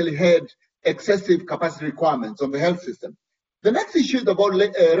you actually had excessive capacity requirements on the health system? The next issue is about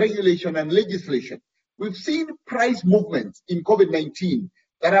regulation and legislation. We've seen price movements in COVID-19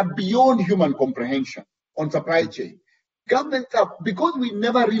 that are beyond human comprehension on supply chain. Governments have, because we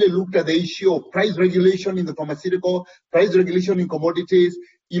never really looked at the issue of price regulation in the pharmaceutical, price regulation in commodities,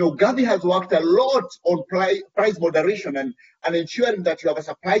 Gavi has worked a lot on price moderation and ensuring that you have a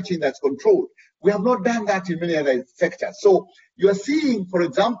supply chain that's controlled. We have not done that in many other sectors. So you are seeing, for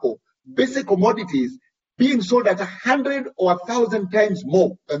example, basic commodities being sold at 100 or 1,000 times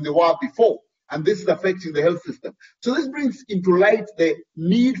more than they were before. And this is affecting the health system. So this brings into light the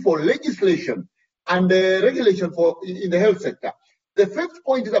need for legislation and regulation in the health sector. The fifth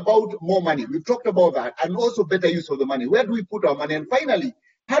point is about more money. We've talked about that, and also better use of the money. Where do we put our money? And finally,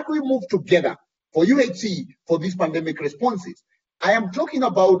 how do we move together for UHC for these pandemic responses? I am talking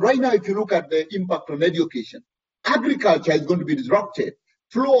about right now, if you look at the impact on education, agriculture is going to be disrupted.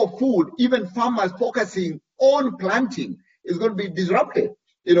 Flow of food, even farmers focusing on planting is going to be disrupted.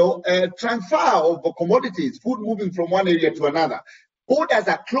 Transfer of commodities, food moving from one area to another. Borders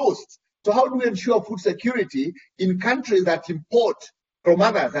are closed. So how do we ensure food security in countries that import from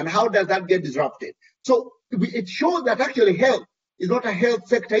others, and how does that get disrupted? So it shows that actually health is not a health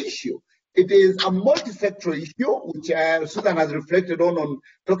sector issue. It is a multi-sector issue, which Susan has reflected on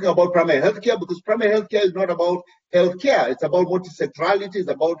talking about primary healthcare, because primary healthcare is not about healthcare. It's about multi-sectorality, it's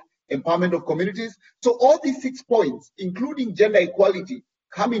about empowerment of communities. So all these 6 points, including gender equality,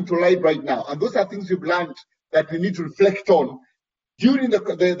 come into light right now. And those are things we've learned that we need to reflect on during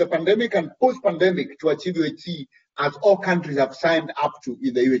the pandemic and post-pandemic to achieve UHC, as all countries have signed up to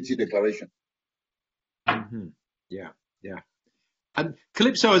in the UHC declaration. Mm-hmm. Yeah. And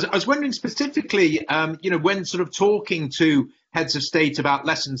Calypso, I was wondering specifically, when sort of talking to heads of state about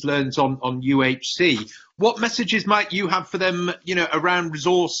lessons learned on UHC, what messages might you have for them, around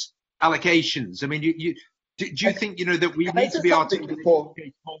resource allocations? I mean, do you think, that we need to be articulating more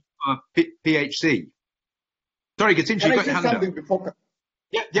for PHC? Sorry, Gatinci, you got your hand up. Before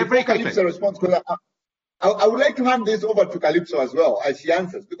very quickly. Calypso responds, because I would like to hand this over to Calypso as well as she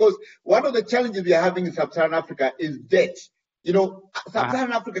answers, because one of the challenges we are having in Sub-Saharan Africa is debt.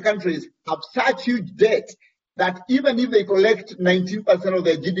 Sub-Saharan Africa countries have such huge debt that even if they collect 19% of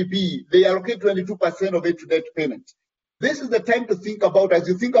their GDP, they allocate 22% of it to debt payment. This is the time to think about, as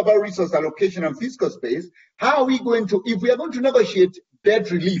you think about resource allocation and fiscal space, how are we going to, if we are going to negotiate debt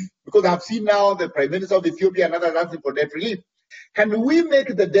relief, because I've seen now the Prime Minister of Ethiopia and others asking for debt relief, can we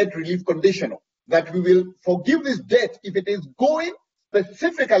make the debt relief conditional, that we will forgive this debt if it is going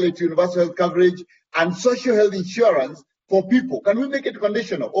specifically to universal health coverage and social health insurance for people? Can we make it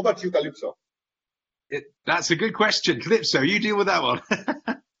conditional? Over to you, Calypso. That's a good question. Calypso, you deal with that one.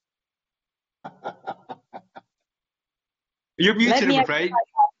 You're muted, I'm afraid.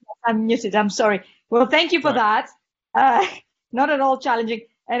 I'm muted, I'm sorry. Well, thank you for that. Not at all challenging.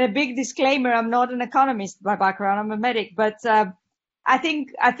 And a big disclaimer, I'm not an economist by background, I'm a medic. But I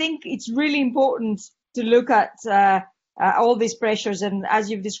think it's really important to look at all these pressures. And as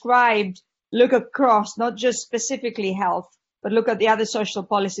you've described, look across, not just specifically health, but look at the other social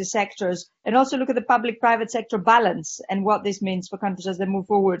policy sectors, and also look at the public-private sector balance and what this means for countries as they move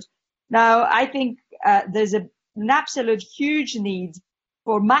forward. Now, I think there's an absolute huge need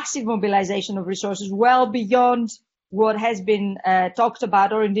for massive mobilization of resources well beyond what has been talked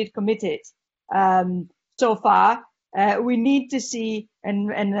about or indeed committed so far. We need to see,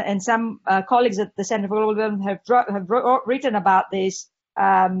 and some colleagues at the Center for Global Development have written about this,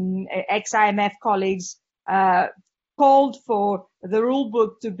 ex-IMF colleagues, called for the rule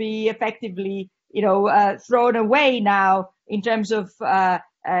book to be effectively, thrown away now in terms of,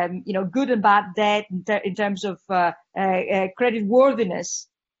 good and bad debt, in terms of credit worthiness,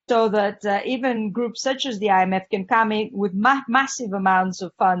 so that even groups such as the IMF can come in with massive amounts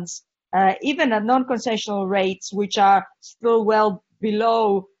of funds, even at non-concessional rates, which are still well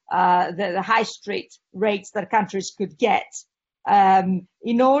below the high street rates that countries could get,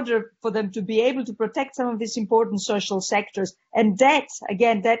 in order for them to be able to protect some of these important social sectors. And debt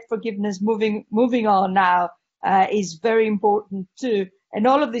forgiveness moving on now is very important too. And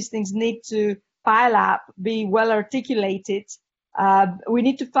all of these things need to pile up, be well articulated. We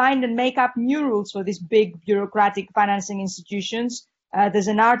need to find and make up new rules for these big bureaucratic financing institutions. There's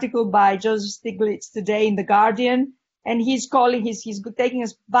an article by Joseph Stiglitz today in The Guardian, and he's taking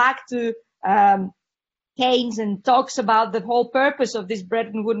us back to Keynes and talks about the whole purpose of these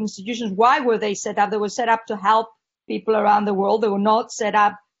Bretton Woods institutions. Why were they set up? They were set up to help people around the world. They were not set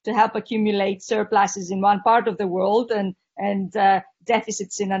up to help accumulate surpluses in one part of the world and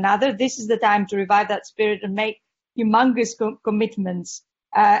deficits in another. This is the time to revive that spirit and make humongous commitments.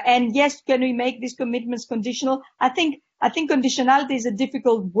 And yes, can we make these commitments conditional? I think conditionality is a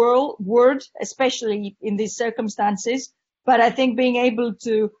difficult word, especially in these circumstances. But I think being able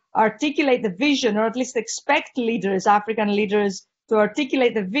to articulate the vision, or at least expect leaders, African leaders, to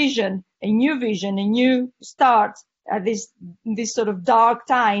articulate the vision, a new start at these sort of dark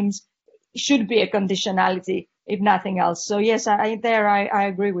times, should be a conditionality, if nothing else. So yes, I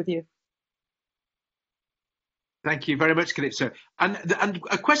agree with you. Thank you very much, Calypso. And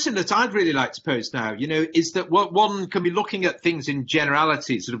a question that I'd really like to pose now, is that what one can be looking at things in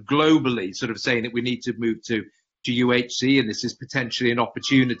generality, sort of globally, sort of saying that we need to move to UHC, and this is potentially an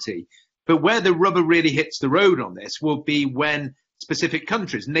opportunity. But where the rubber really hits the road on this will be when specific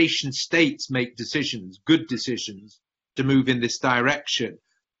countries, nation states, make decisions, good decisions, to move in this direction.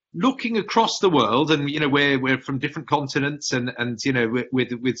 Looking across the world, and we're from different continents, and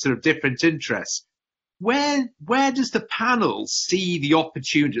with sort of different interests. Where does the panel see the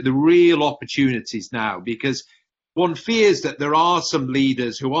opportunity, the real opportunities now? Because one fears that there are some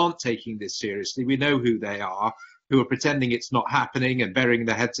leaders who aren't taking this seriously. We know who they are, who are pretending it's not happening and burying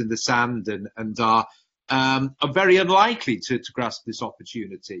their heads in the sand and are very unlikely to grasp this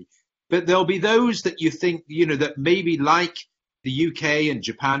opportunity. But there'll be those that you think, that maybe like the UK and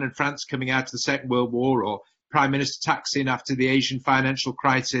Japan and France coming out of the Second World War, or Prime Minister Thaksin after the Asian financial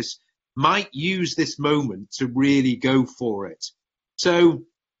crisis, might use this moment to really go for it. So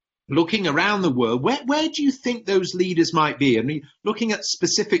looking around the world, where do you think those leaders might be? I mean, looking at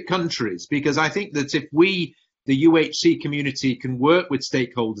specific countries, because I think that if we, the UHC community, can work with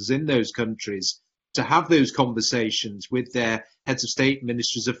stakeholders in those countries to have those conversations with their heads of state and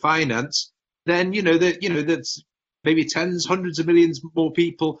ministers of finance, then, that's maybe tens, hundreds of millions more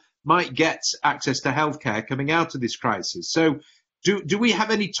people might get access to healthcare coming out of this crisis. So do we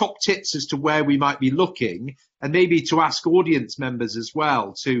have any top tips as to where we might be looking, and maybe to ask audience members as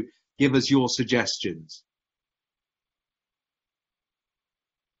well to give us your suggestions?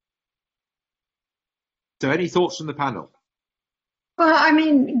 So any thoughts from the panel? Well, I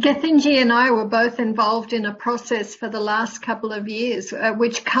mean, Gethinji and I were both involved in a process for the last couple of years,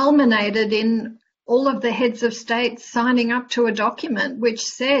 which culminated in all of the heads of state signing up to a document which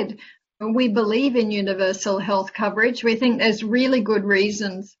said, we believe in universal health coverage. We think there's really good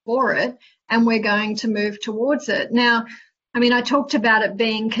reasons for it, and we're going to move towards it. Now, I mean, I talked about it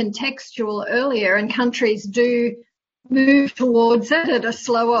being contextual earlier, and countries do move towards it at a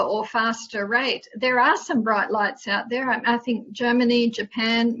slower or faster rate. There are some bright lights out there. I think Germany,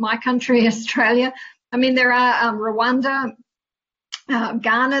 Japan, my country, Australia. I mean, there are Rwanda,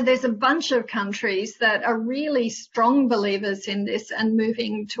 Ghana. There's a bunch of countries that are really strong believers in this and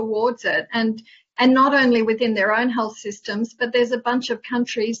moving towards it. And not only within their own health systems, but there's a bunch of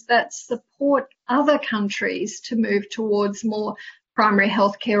countries that support other countries to move towards more primary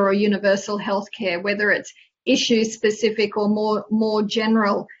healthcare or universal healthcare, whether it's issue-specific or more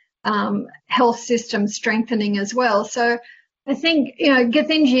general health system strengthening as well. So I think,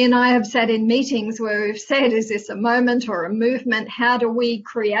 Gethinji and I have sat in meetings where we've said, is this a moment or a movement? How do we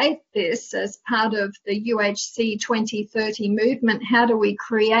create this as part of the UHC 2030 movement? How do we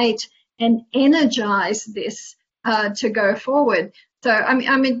create and energize this to go forward? So,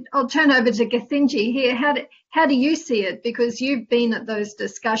 I mean, I'll turn over to Gethinji here. How do you see it? Because you've been at those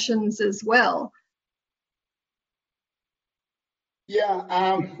discussions as well.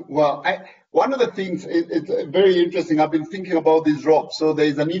 Yeah, well, one of the things, it's very interesting. I've been thinking about this, Rob. So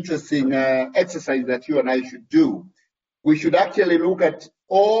there's an interesting exercise that you and I should do. We should actually look at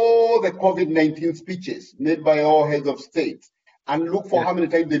all the COVID-19 speeches made by all heads of state and look for how many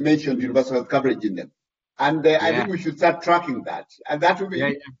times they mentioned universal health coverage in them. And I think we should start tracking that. And that will be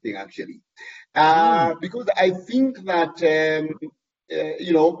interesting, actually. Because I think that,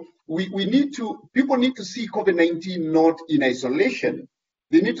 people need to see COVID-19 not in isolation.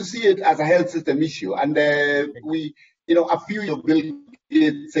 They need to see it as a health system issue. And a few of Bill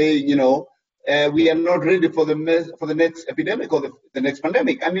Gates saying, we are not ready for the next epidemic or the next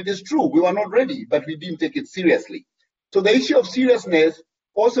pandemic. And it is true, we were not ready, but we didn't take it seriously. So the issue of seriousness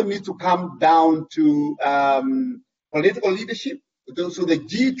also needs to come down to political leadership. So the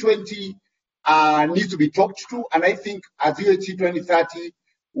G20 needs to be talked to. And I think as UHC 2030,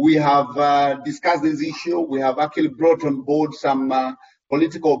 we have discussed this issue. We have actually brought on board some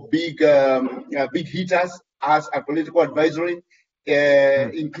political big hitters as a political advisory,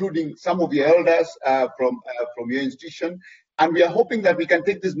 including some of the elders from your institution. And we are hoping that we can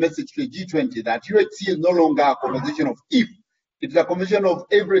take this message to G20 that UHC is no longer a conversation of if, it's a conversation of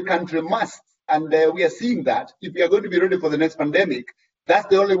every country must. And we are seeing that if we are going to be ready for the next pandemic, that's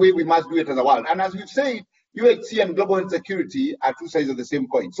the only way we must do it as a world. And as we've said, UHC and global health security are two sides of the same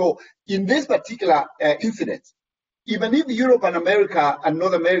coin. So in this particular incident, even if Europe and America and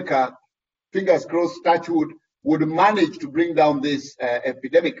North America, fingers crossed, touch would manage to bring down this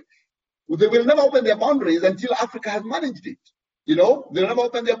epidemic, they will never open their boundaries until Africa has managed it. They'll never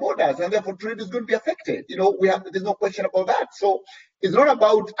open their borders, and therefore trade is going to be affected. There's no question about that. So it's not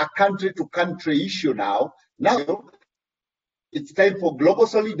about a country-to-country issue now. Now it's time for global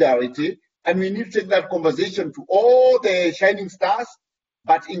solidarity, and we need to take that conversation to all the shining stars,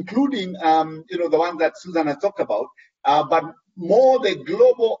 but including, the ones that Susan has talked about, but more the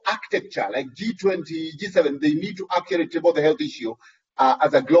global architecture, like G20, G7, they need to actually table the health issue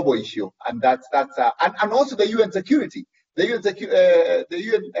as a global issue, and and also the UN security. The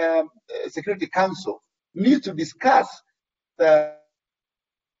UN Security Council needs to discuss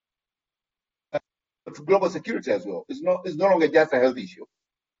global security as well. It's no longer just a health issue.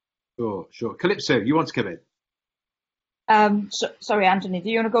 Sure. Calypso, you want to come in? Sorry, Anthony, do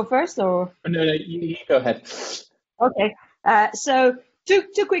you want to go first, or? No, you go ahead. Okay. So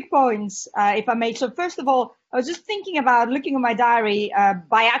two quick points, if I may. So first of all, I was just thinking about looking at my diary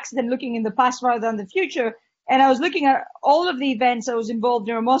by accident, looking in the past rather than the future. And I was looking at all of the events I was involved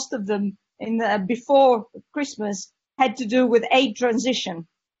in, or most of them before Christmas, had to do with aid transition.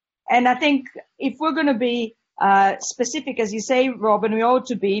 And I think if we're going to be specific, as you say, Rob, and we ought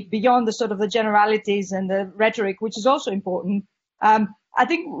to be, beyond the sort of the generalities and the rhetoric, which is also important, I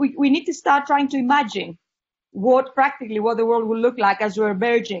think we need to start trying to imagine what the world will look like as we're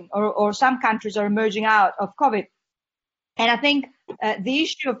emerging, or some countries are emerging out of COVID. And I think the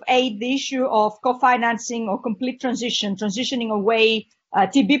issue of aid, the issue of co-financing or complete transitioning away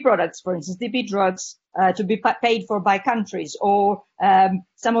TB products, for instance, TB drugs to be paid for by countries, or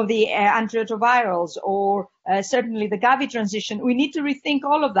some of the antiretrovirals, or certainly the Gavi transition. We need to rethink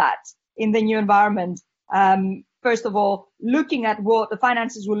all of that in the new environment. First of all, looking at what the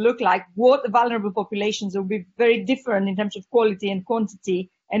finances will look like, what the vulnerable populations will be very different in terms of quality and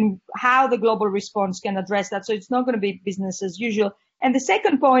quantity, and how the global response can address that. So it's not going to be business as usual. And the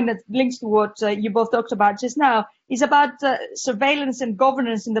second point that links to what you both talked about just now is about surveillance and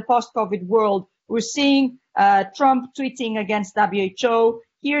governance in the post-COVID world. We're seeing Trump tweeting against WHO.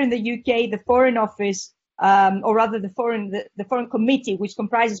 Here in the UK, the Foreign Office, or rather the Foreign Committee, which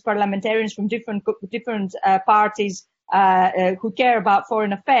comprises parliamentarians from different parties who care about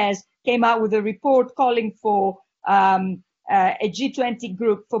foreign affairs, came out with a report calling for a G20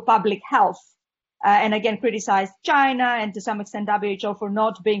 group for public health, and again criticized China and to some extent WHO for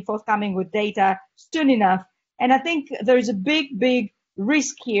not being forthcoming with data soon enough. And I think there is a big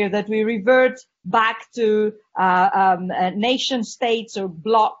risk here that we revert back to nation states or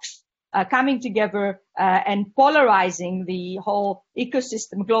blocks coming together and polarizing the whole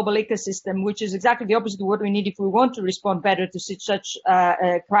ecosystem, global ecosystem, which is exactly the opposite of what we need if we want to respond better to such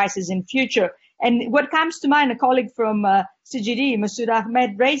crises in future. And what comes to mind, a colleague from CGD, Masood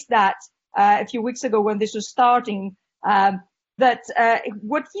Ahmed, raised that a few weeks ago when this was starting, that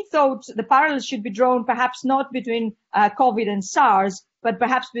what he thought the parallels should be drawn perhaps not between COVID and SARS, but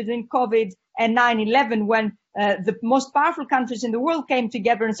perhaps between COVID and 9/11, when the most powerful countries in the world came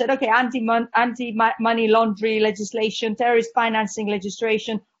together and said, okay, anti-money laundering legislation, terrorist financing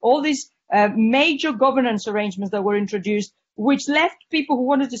legislation, all these major governance arrangements that were introduced, which left people who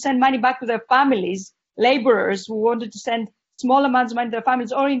wanted to send money back to their families, laborers who wanted to send small amounts of money to their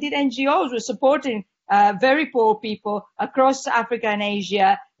families, or indeed NGOs were supporting very poor people across Africa and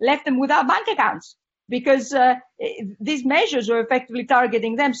Asia, left them without bank accounts because these measures were effectively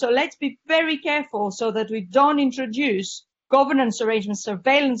targeting them. So let's be very careful so that we don't introduce governance arrangements,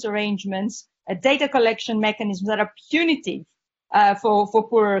 surveillance arrangements, data collection mechanisms that are punitive for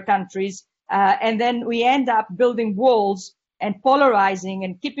poorer countries. And then we end up building walls and polarizing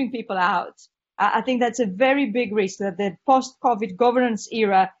and keeping people out. I think that's a very big risk that the post-COVID governance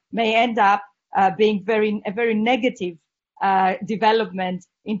era may end up being a very negative development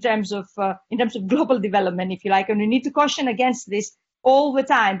in terms of global development, if you like. And we need to caution against this all the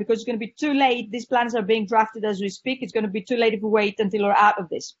time because it's going to be too late. These plans are being drafted as we speak. It's going to be too late if we wait until we're out of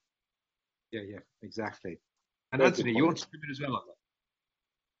this. Yeah, exactly. And Anthony, you want to come in as well on that?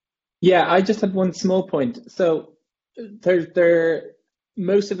 Yeah, I just had one small point. So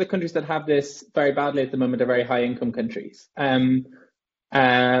most of the countries that have this very badly at the moment are very high income countries.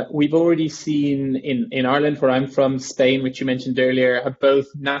 We've already seen in Ireland, where I'm from, Spain, which you mentioned earlier, have both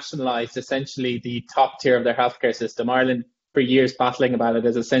nationalised essentially the top tier of their healthcare system. Ireland for years battling about it,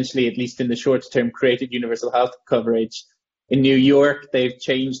 has essentially, at least in the short term, created universal health coverage. In New York, they've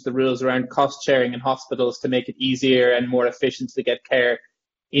changed the rules around cost sharing in hospitals to make it easier and more efficient to get care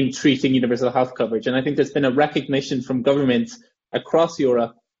in treating universal health coverage. And I think there's been a recognition from governments across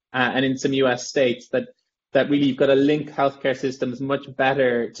Europe and in some US states that really you've got to link healthcare systems much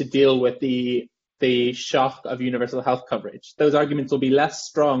better to deal with the shock of universal health coverage. Those arguments will be less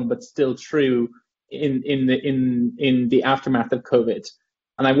strong, but still true in the aftermath of COVID.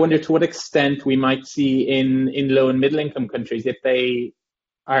 And I wonder to what extent we might see in low and middle income countries, if they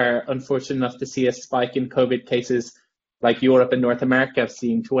are unfortunate enough to see a spike in COVID cases like Europe and North America have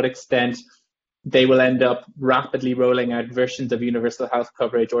seen, to what extent they will end up rapidly rolling out versions of universal health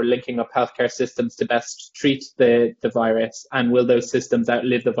coverage or linking up healthcare systems to best treat the virus. And will those systems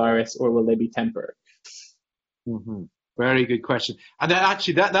outlive the virus, or will they be temporary? Mm-hmm. Very good question. And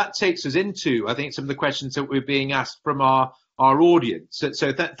actually that takes us into, I think, some of the questions that we're being asked from our audience.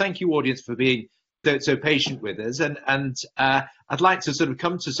 So thank you, audience, for being so patient with us. And I'd like to sort of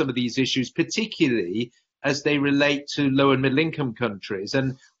come to some of these issues, particularly as they relate to low and middle income countries.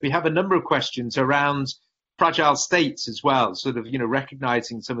 And we have a number of questions around fragile states as well, sort of,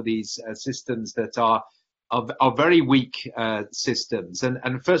 recognizing some of these systems that are very weak systems.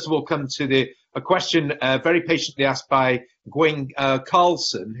 And first of all, come to a question very patiently asked by Gwen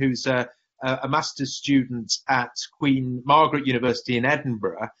Carlson, who's a master's student at Queen Margaret University in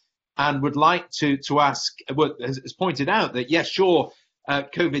Edinburgh, and would like to ask, has pointed out that, yes, sure,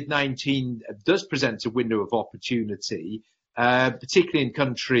 COVID-19 does present a window of opportunity, particularly in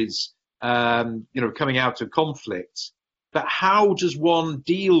countries, coming out of conflict. But how does one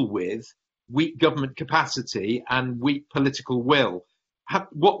deal with weak government capacity and weak political will?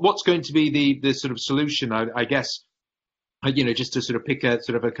 What's going to be the sort of solution? I guess, just to sort of pick a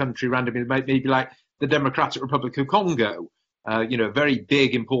sort of a country randomly, maybe like the Democratic Republic of Congo, a very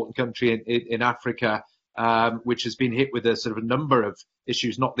big, important country in Africa, which has been hit with a sort of a number of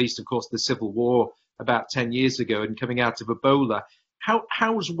issues, not least, of course, the civil war about 10 years ago and coming out of Ebola.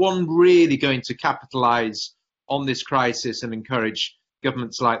 How's one really going to capitalize on this crisis and encourage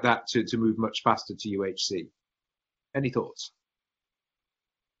governments like that to move much faster to UHC? Any thoughts?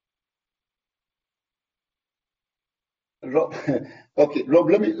 Rob, okay, Rob,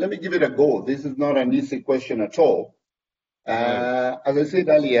 let me give it a go. This is not an easy question at all. As I said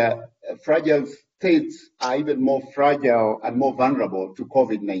earlier, fragile states are even more fragile and more vulnerable to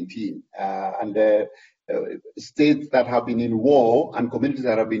COVID-19. And states that have been in war and communities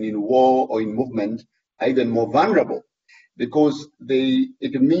that have been in war or in movement are even more vulnerable, because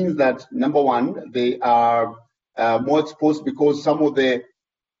it means that, number one, they are more exposed, because some of the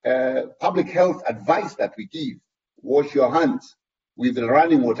public health advice that we give, wash your hands with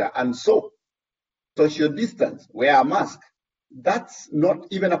running water and soap, social distance, wear a mask, that's not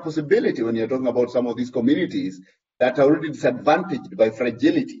even a possibility when you're talking about some of these communities that are already disadvantaged by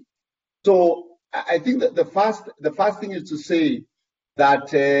fragility. So I think that the first thing is to say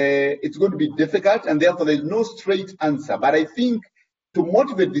that it's going to be difficult, and therefore there's no straight answer. But I think to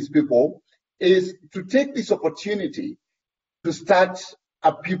motivate these people is to take this opportunity to start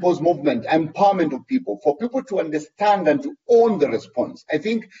a people's movement, empowerment of people, for people to understand and to own the response. I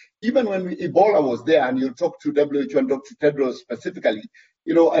think even when Ebola was there, and you talk to WHO and Dr. Tedros specifically,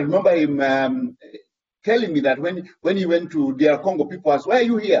 I remember him telling me that when he went to DR Congo, people asked, why are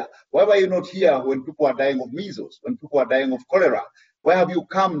you here? Why were you not here when people are dying of measles, when people are dying of cholera? Why have you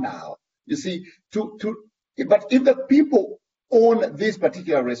come now? You see, but if the people own this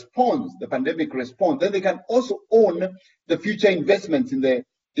particular response, the pandemic response, then they can also own the future investments in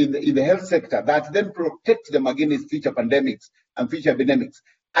the health sector that then protect them against future pandemics and future epidemics.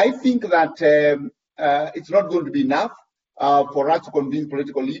 I think that it's not going to be enough for us to convince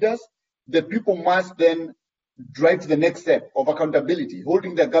political leaders. The people must then drive to the next step of accountability,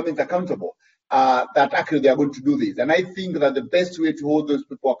 holding their governments accountable, that actually they are going to do this. And I think that the best way to hold those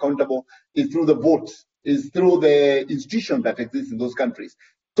people accountable is through the votes, is through the institution that exists in those countries.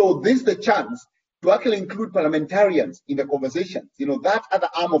 So this is the chance to actually include parliamentarians in the conversations. That other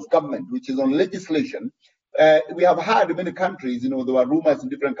arm of government, which is on legislation. We have heard in many countries, there were rumors in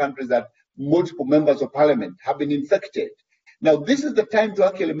different countries that multiple members of parliament have been infected. Now, this is the time to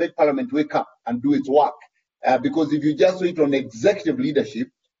actually make parliament wake up and do its work. Because if you just wait on executive leadership,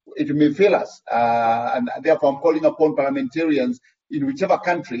 it may fail us. And therefore, I'm calling upon parliamentarians in whichever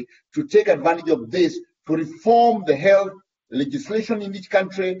country to take advantage of this to reform the health legislation in each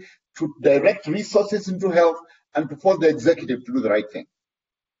country, to direct resources into health, and to force the executive to do the right thing.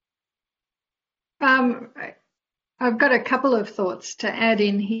 I've got a couple of thoughts to add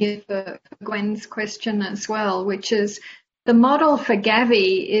in here for Gwen's question as well, which is the model for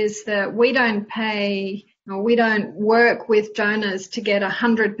Gavi is that we don't pay, or we don't work with donors to get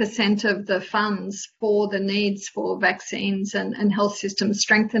 100% of the funds for the needs for vaccines and health system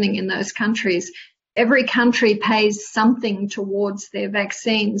strengthening in those countries. Every country pays something towards their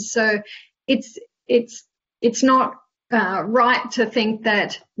vaccines. So it's not right to think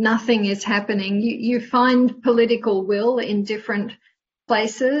that nothing is happening. You find political will in different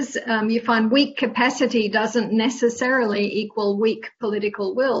places. You find weak capacity doesn't necessarily equal weak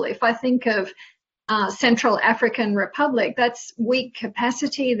political will. If I think of Central African Republic, that's weak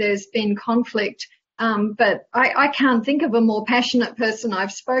capacity. There's been conflict. But I can't think of a more passionate person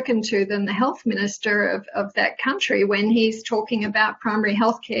I've spoken to than the health minister of that country when he's talking about primary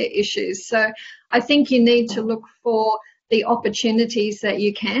healthcare issues. So I think you need to look for the opportunities that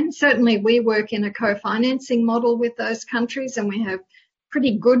you can. Certainly we work in a co-financing model with those countries and we have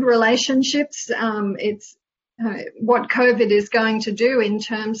pretty good relationships. It's what COVID is going to do in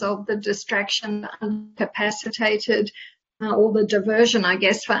terms of the distraction, incapacitated, or the diversion, I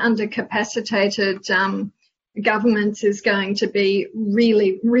guess, for undercapacitated governments is going to be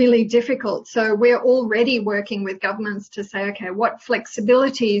really, really difficult. So we're already working with governments to say, okay, what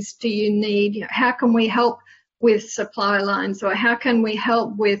flexibilities do you need? How can we help with supply lines, or how can we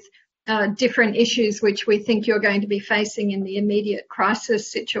help with different issues which we think you're going to be facing in the immediate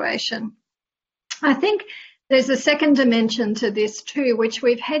crisis situation? I think there's a second dimension to this too, which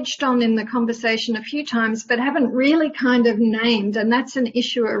we've hedged on in the conversation a few times, but haven't really kind of named, and that's an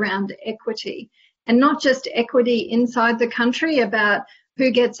issue around equity. And not just equity inside the country about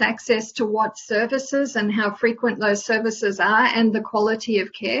who gets access to what services and how frequent those services are and the quality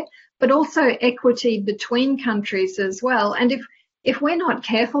of care, but also equity between countries as well. And if we're not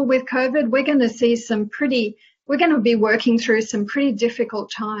careful with COVID, we're going to see we're going to be working through some pretty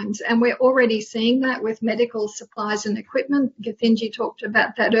difficult times, and we're already seeing that with medical supplies and equipment. Gathinji talked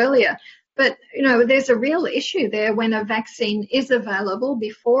about that earlier. But, there's a real issue there when a vaccine is available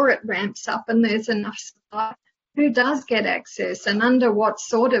before it ramps up and there's enough supply. Who does get access and under what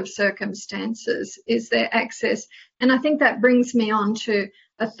sort of circumstances is there access? And I think that brings me on to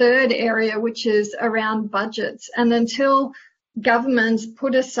a third area, which is around budgets. And until governments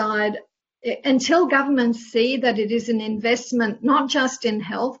see that it is an investment, not just in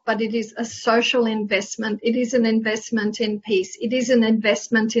health, but it is a social investment. It is an investment in peace. It is an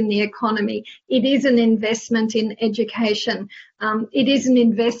investment in the economy. It is an investment in education. It is an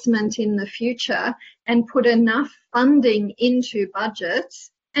investment in the future, and put enough funding into budgets.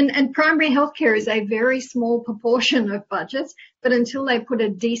 And primary healthcare is a very small proportion of budgets, but until they put a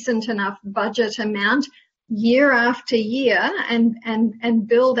decent enough budget amount year after year and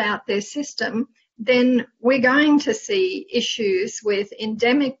build out their system, then we're going to see issues with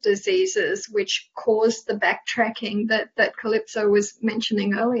endemic diseases which cause the backtracking that Calypso was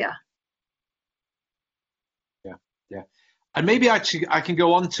mentioning earlier. Yeah. And maybe actually I can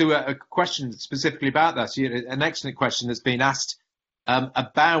go on to a question specifically about that. An excellent question that's been asked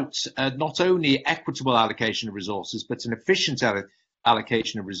about not only equitable allocation of resources, but an efficient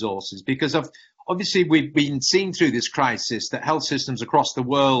allocation of resources, because obviously we've been seeing through this crisis that health systems across the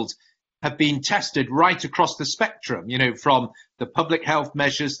world have been tested right across the spectrum, from the public health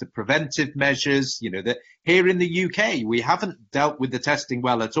measures, the preventive measures, that here in the UK, we haven't dealt with the testing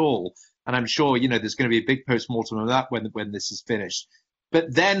well at all. And I'm sure, there's going to be a big postmortem on that when this is finished.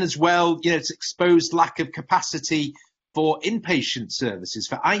 But then as well, it's exposed lack of capacity for inpatient services,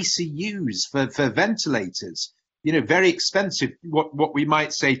 for ICUs, for ventilators, very expensive, what we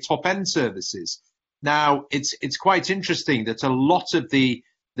might say top end services. Now, it's quite interesting that a lot of the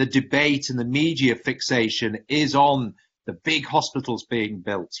debate and the media fixation is on the big hospitals being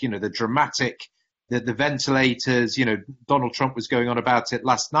built, the dramatic, the ventilators, Donald Trump was going on about it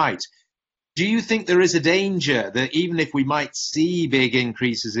last night. Do you think there is a danger that even if we might see big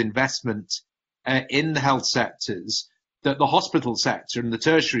increases in investment in the health sectors, that the hospital sector and the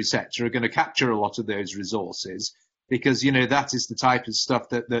tertiary sector are going to capture a lot of those resources, because, that is the type of stuff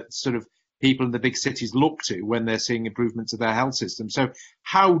that sort of people in the big cities look to when they're seeing improvements of their health system. So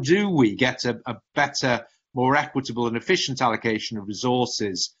how do we get a better, more equitable and efficient allocation of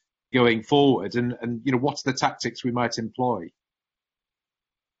resources going forward? And what's the tactics we might employ?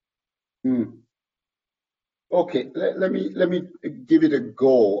 Okay, let me give it a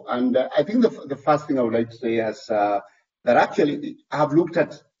go. And I think the first thing I would like to say is that actually I have looked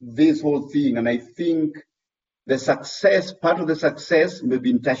at this whole thing, and I think part of the success may be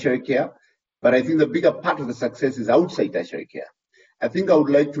in tertiary care, but I think the bigger part of the success is outside tertiary care. I think I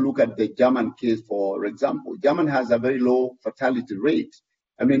would like to look at the German case, for example. Germany has a very low fertility rate,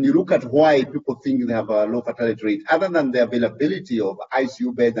 I mean, you look at why people think they have a low fatality rate, other than the availability of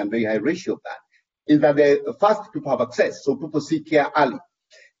ICU beds and very high ratio of that, is that first, people have access. So people seek care early.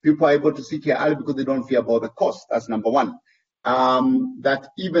 People are able to seek care early because they don't fear about the cost. That's number one. That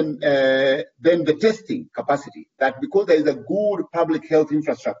even then the testing capacity, that because there is a good public health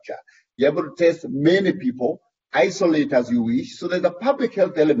infrastructure, you're able to test many people, isolate as you wish. So there's a public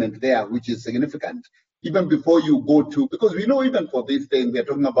health element there, which is significant, even before you go to, because we know even for this thing, we're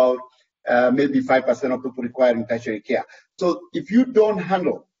talking about maybe 5% of people requiring tertiary care. So if you don't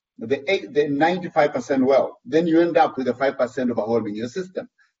handle the 95% well, then you end up with a 5% overwhelming your system.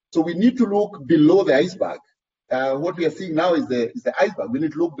 So we need to look below the iceberg. What we are seeing now is the iceberg. We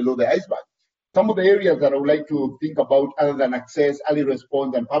need to look below the iceberg. Some of the areas that I would like to think about, other than access, early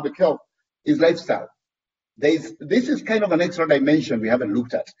response, and public health, is lifestyle. This is kind of an extra dimension we haven't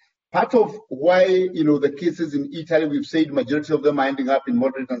looked at. Part of why, the cases in Italy, we've said majority of them are ending up in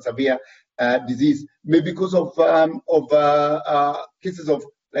moderate and severe disease, maybe because of cases of,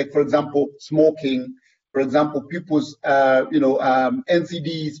 like, for example, smoking. For example, people's,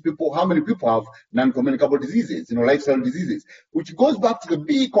 NCDs, how many people have non-communicable diseases, lifestyle diseases, which goes back to the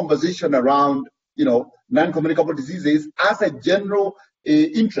big conversation around, non-communicable diseases as a general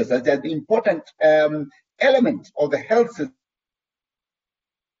interest, as an important element of the health system.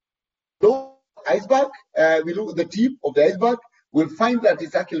 So, iceberg, we look at the tip of the iceberg, we'll find that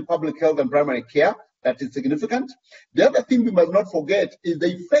it's actually public health and primary care that is significant. The other thing we must not forget is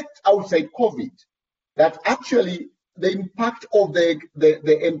the effect outside COVID, that actually the impact of the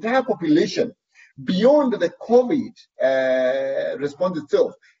entire population beyond the COVID response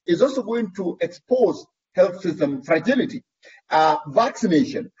itself is also going to expose health system fragility.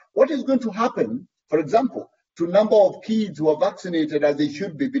 Vaccination. What is going to happen, for example, to number of kids who are vaccinated as they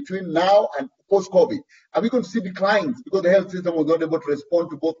should be between now and post-COVID? Are we going to see declines because the health system was not able to respond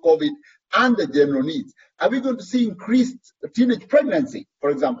to both COVID and the general needs? Are we going to see increased teenage pregnancy, for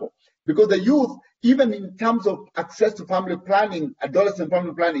example? Because the youth, even in terms of access to family planning, adolescent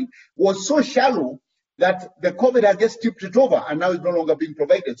family planning, was so shallow that the COVID has just tipped it over and now it's no longer being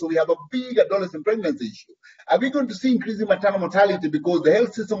provided. So we have a big adolescent pregnancy issue. Are we going to see increasing maternal mortality because the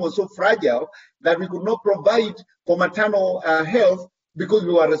health system was so fragile that we could not provide for maternal health because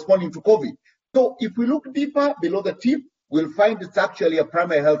we were responding to COVID? So if we look deeper below the tip, we'll find it's actually a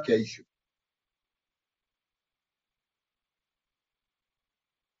primary healthcare issue.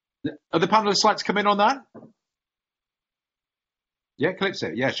 Are the panelists like to come in on that? Yeah,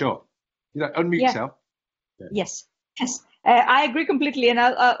 Calypso. Yeah, sure. Unmute yourself. Yeah. Yes. I agree completely. And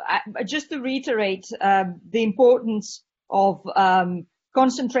just to reiterate the importance of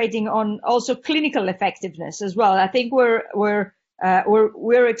concentrating on also clinical effectiveness as well. I think we're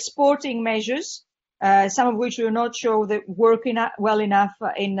exporting measures, some of which we're not sure that work well enough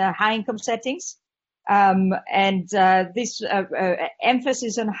in high income settings. This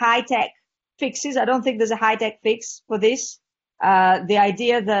emphasis on high-tech fixes, I don't think there's a high-tech fix for this. The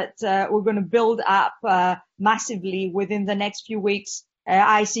idea that we're going to build up massively within the next few weeks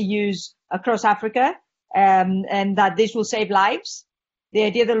ICUs across Africa, and that this will save lives. The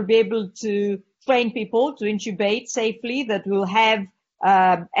idea that we'll be able to train people to intubate safely, that we'll have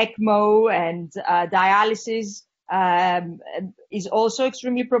ECMO and dialysis is also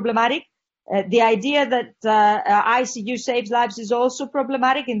extremely problematic. The idea that ICU saves lives is also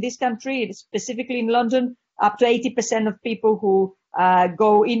problematic in this country, specifically in London. Up to 80% of people who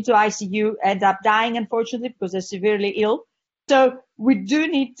go into ICU end up dying, unfortunately, because they're severely ill. So we do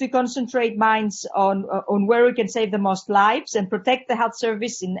need to concentrate minds on where we can save the most lives and protect the health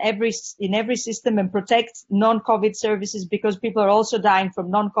service in every system and protect non-COVID services, because people are also dying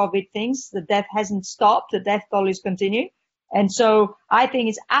from non-COVID things. The death hasn't stopped. The death toll is continuing. And so I think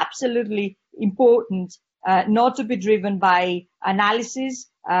it's absolutely important not to be driven by analysis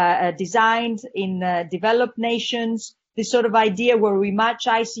designed in developed nations, this sort of idea where we match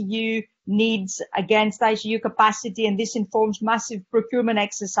ICU needs against ICU capacity, and this informs massive procurement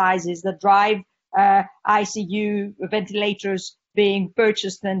exercises that drive ICU ventilators being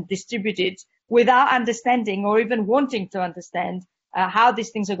purchased and distributed without understanding or even wanting to understand how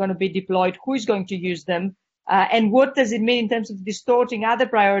these things are going to be deployed, who is going to use them, and what does it mean in terms of distorting other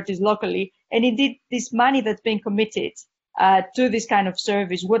priorities locally. And indeed, this money that's being committed to this kind of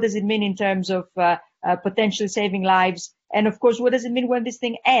service, what does it mean in terms of potentially saving lives? And of course, what does it mean when this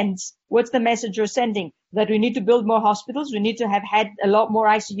thing ends? What's the message you're sending? That we need to build more hospitals? We need to have had a lot more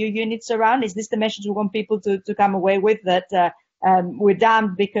ICU units around? Is this the message we want people to come away with, that we're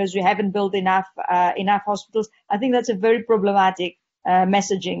damned because we haven't built enough hospitals? I think that's a very problematic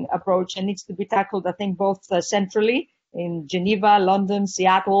messaging approach and needs to be tackled, I think, both centrally in Geneva, London,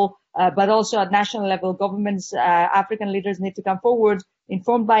 Seattle, but also at national level, governments, African leaders need to come forward,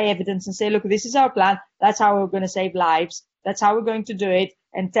 informed by evidence, and say, look, this is our plan. That's how we're going to save lives. That's how we're going to do it,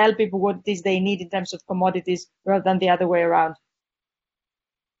 and tell people what it is they need in terms of commodities rather than the other way around.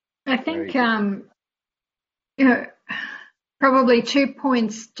 I think, probably 2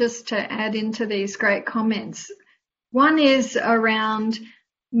 points just to add into these great comments. One is around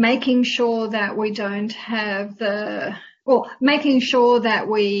making sure that we don't have making sure that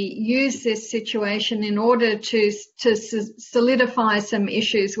we use this situation in order to solidify some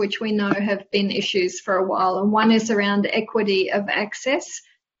issues which we know have been issues for a while. And one is around equity of access.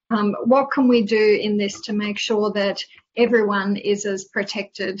 What can we do in this to make sure that everyone is as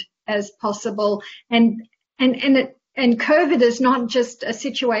protected as possible? And COVID is not just a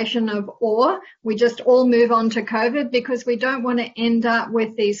situation of awe. We just all move on to COVID because we don't want to end up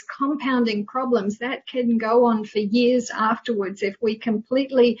with these compounding problems that can go on for years afterwards if we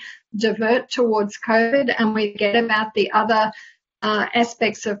completely divert towards COVID and we forget about the other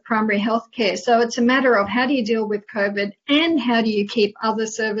aspects of primary health care. So it's a matter of how do you deal with COVID and how do you keep other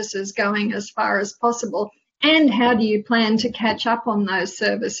services going as far as possible, and how do you plan to catch up on those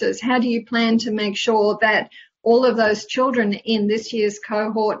services? How do you plan to make sure that all of those children in this year's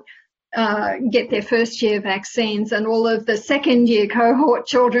cohort get their first year vaccines, and all of the second year cohort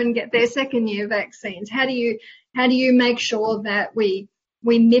children get their second year vaccines? How do you make sure that we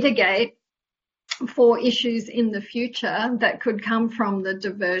mitigate for issues in the future that could come from the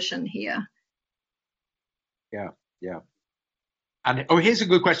diversion here? Yeah. And here's a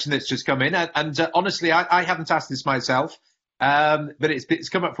good question that's just come in. And honestly, I haven't asked this myself, but it's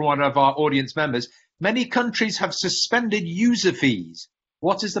come up from one of our audience members. Many countries have suspended user fees.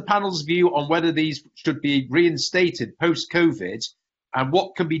 What is the panel's view on whether these should be reinstated post-COVID, and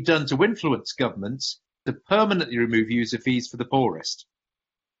what can be done to influence governments to permanently remove user fees for the poorest?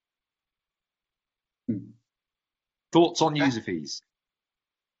 Thoughts on user fees?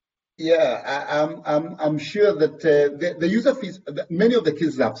 Yeah, I'm sure that the user fees, many of the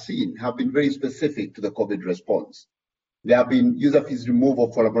cases I've seen have been very specific to the COVID response. There have been user fees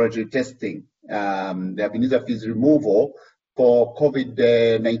removal for laboratory testing. There have been user fees removal for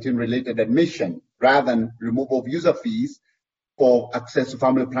COVID-19 related admission, rather than removal of user fees for access to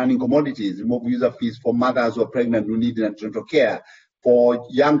family planning commodities, remove user fees for mothers who are pregnant who need antenatal care, for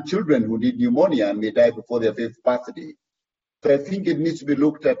young children who need pneumonia and may die before their 5th birthday. So I think it needs to be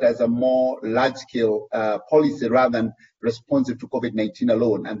looked at as a more large-scale policy rather than responsive to COVID-19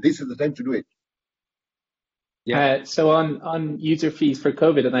 alone. And this is the time to do it. Yeah. So on user fees for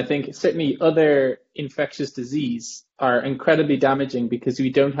COVID, and I think certainly other infectious disease are incredibly damaging because we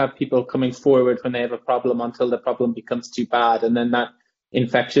don't have people coming forward when they have a problem until the problem becomes too bad. And then that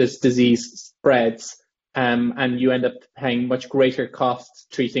infectious disease spreads. And you end up paying much greater costs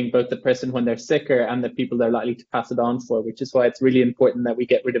treating both the person when they're sicker and the people they're likely to pass it on for, which is why it's really important that we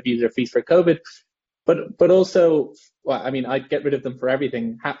get rid of user fees for COVID. But also, well, I mean, I'd get rid of them for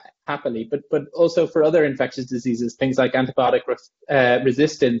everything happily, but also for other infectious diseases, things like antibiotic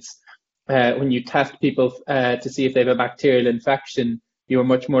resistance. When you test people to see if they have a bacterial infection, you're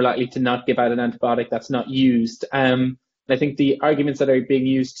much more likely to not give out an antibiotic that's not used. I think the arguments that are being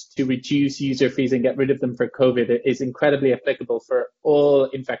used to reduce user fees and get rid of them for COVID is incredibly applicable for all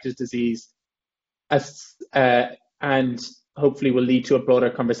infectious disease, and hopefully will lead to a broader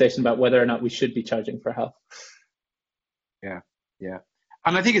conversation about whether or not we should be charging for health. Yeah.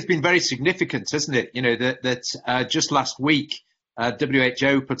 And I think it's been very significant, hasn't it? You know, that just last week,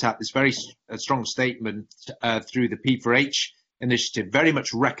 WHO put out this very strong statement through the P4H initiative, very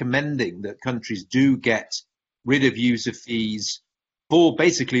much recommending that countries do get rid of user fees for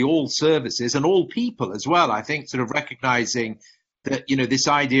basically all services and all people as well. I think sort of recognizing that, you know, this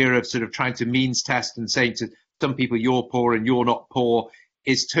idea of sort of trying to means test and saying to some people you're poor and you're not poor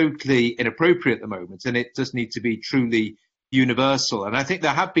is totally inappropriate at the moment, and it does need to be truly universal. And I think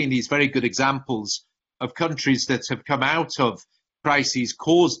there have been these very good examples of countries that have come out of crises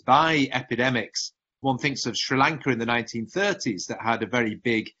caused by epidemics. One thinks of Sri Lanka in the 1930s that had a very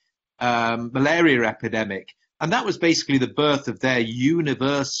big malaria epidemic. And that was basically the birth of their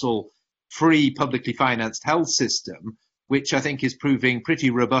universal, free, publicly financed health system, which I think is proving pretty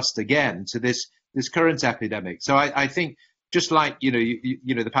robust again to this current epidemic. So I think, just like you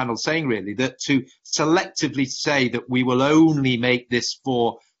know the panel's saying, really, that to selectively say that we will only make this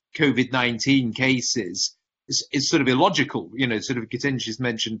for COVID-19 cases is sort of illogical. You know, sort of Gitinsh's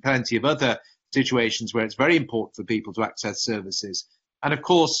mentioned plenty of other situations where it's very important for people to access services. And of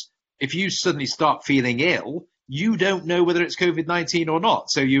course, if you suddenly start feeling ill, you don't know whether it's COVID-19 or not.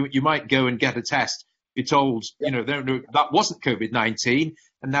 So you might go and get a test be told, that wasn't COVID-19,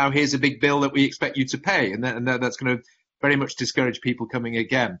 and now here's a big bill that we expect you to pay, and that's going to very much discourage people coming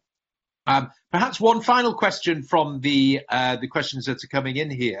again. Perhaps one final question from the questions that are coming in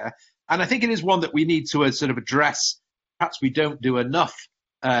here, and I think it is one that we need to sort of address. Perhaps we don't do enough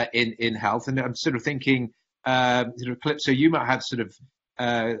in health, and I'm sort of thinking, Calypso, you might have sort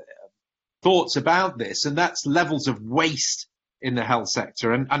of thoughts about this, and that's levels of waste in the health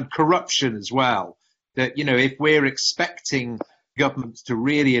sector and corruption as well. That, if we're expecting governments to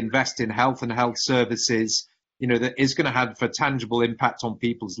really invest in health and health services, that is going to have a tangible impact on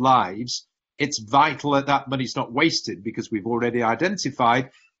people's lives, it's vital that that money's not wasted, because we've already identified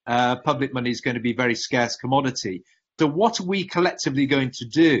public money is going to be a very scarce commodity. So what are we collectively going to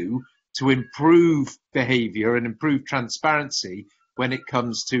do to improve behaviour and improve transparency when it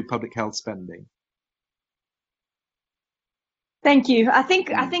comes to public health spending? Thank you. I think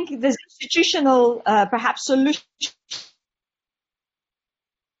there's institutional perhaps solution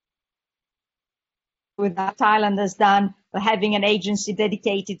with that Thailand has done, having an agency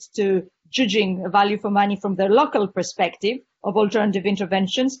dedicated to judging value for money from their local perspective of alternative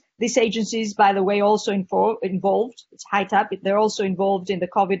interventions. This agency is, by the way, also involved. It's HITAP. They're also involved in the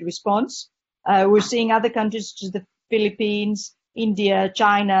COVID response. We're seeing other countries such as the Philippines, India,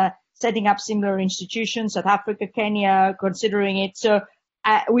 China, setting up similar institutions, South Africa, Kenya, considering it. So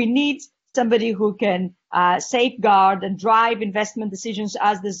we need somebody who can safeguard and drive investment decisions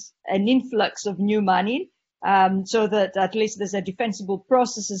as there's an influx of new money, so that at least there's a defensible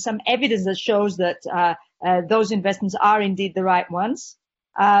process and some evidence that shows that those investments are indeed the right ones.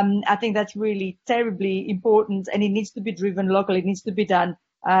 I think that's really terribly important, and it needs to be driven locally. It needs to be done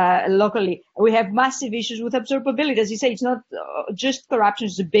locally. We have massive issues with absorbability. As you say, it's not just corruption,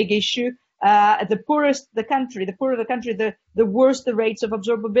 it's a big issue. The poorer the country, the worse the rates of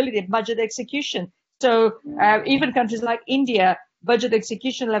absorbability and budget execution. So even countries like India, budget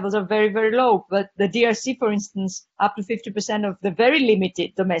execution levels are very, very low. But the DRC, for instance, up to 50% of the very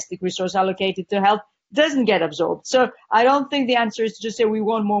limited domestic resource allocated to health doesn't get absorbed. So I don't think the answer is to just say we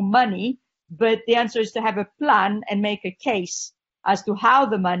want more money, but the answer is to have a plan and make a case as to how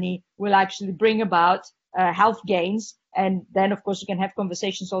the money will actually bring about health gains. And then, of course, you can have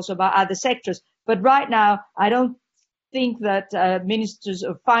conversations also about other sectors. But right now, I don't think that ministers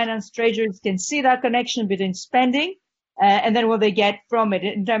of finance, treasuries can see that connection between spending and then what they get from it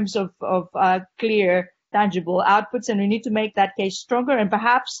in terms of clear, tangible outputs. And we need to make that case stronger. And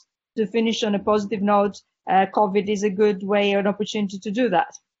perhaps to finish on a positive note, COVID is a good way or an opportunity to do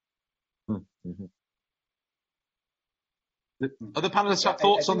that. Mm-hmm. Other panelists have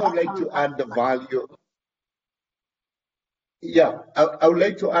thoughts on that? I would like to add the value. Yeah, I would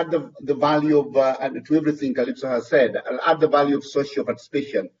like to add the value of, and to everything Calypso has said, I'll add the value of social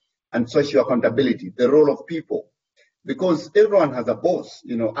participation and social accountability, the role of people. Because everyone has a boss.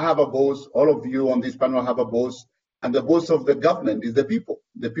 I have a boss, all of you on this panel have a boss, and the boss of the government is the people.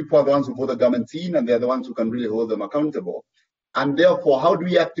 The people are the ones who vote the government in, and they're the ones who can really hold them accountable. And therefore, how do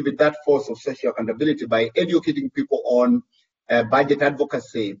we activate that force of social accountability? By educating people on budget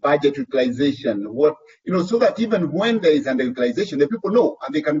advocacy, budget utilization, so that even when there is underutilization, the people know,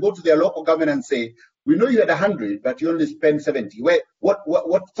 and they can go to their local government and say, we know you had 100, but you only spent 70.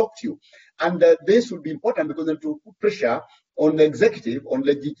 What stopped you? And this would be important because then to put pressure on the executive, on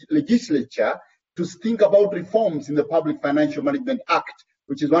the legislature, to think about reforms in the Public Financial Management Act,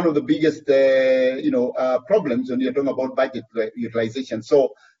 which is one of the biggest, problems when you're talking about budget utilization.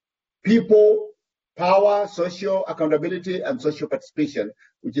 So people, power, social accountability, and social participation,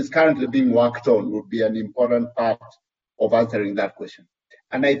 which is currently being worked on, would be an important part of answering that question.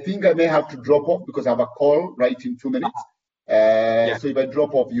 And I think I may have to drop off because I have a call right in 2 minutes. So if I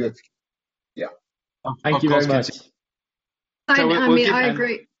drop off, you yeah. Thank you very much. I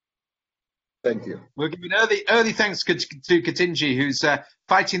agree. Thank you. We'll give an early thanks to Katinji, who's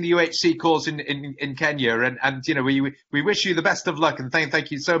fighting the UHC cause in Kenya, and we wish you the best of luck, and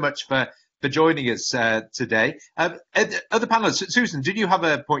thank you so much for joining us today. Other panelists, Susan, did you have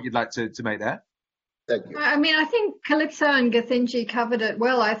a point you'd like to make there? Thank you. I think Calypso and Gathinji covered it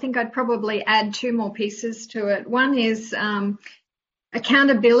well. I think I'd probably add 2 more pieces to it. One is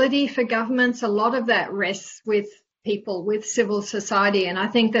accountability for governments. A lot of that rests with people, with civil society, and I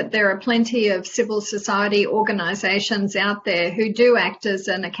think that there are plenty of civil society organisations out there who do act as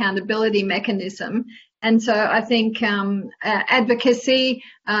an accountability mechanism. And so I think advocacy,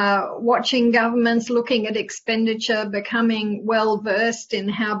 watching governments, looking at expenditure, becoming well versed in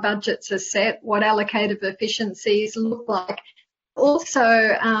how budgets are set, what allocative efficiencies look like,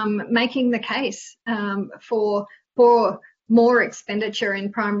 also making the case for more expenditure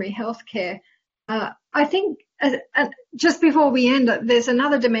in primary healthcare. I think just before we end, there's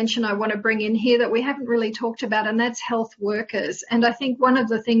another dimension I want to bring in here that we haven't really talked about, and that's health workers. And I think one of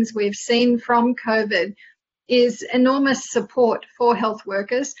the things we've seen from COVID is enormous support for health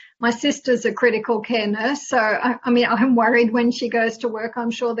workers. My sister's a critical care nurse, so I'm worried when she goes to work.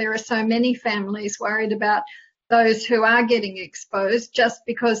 I'm sure there are so many families worried about those who are getting exposed just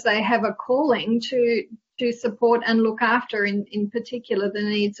because they have a calling to support and look after, in particular, the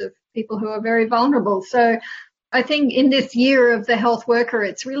needs of people who are very vulnerable. So I think in this year of the health worker,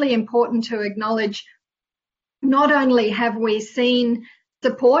 it's really important to acknowledge not only have we seen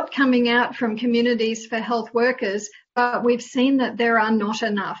support coming out from communities for health workers, but we've seen that there are not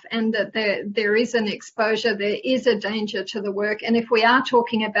enough, and that there is an exposure, there is a danger to the work. And if we are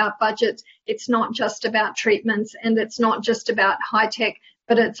talking about budgets, it's not just about treatments, and it's not just about high tech,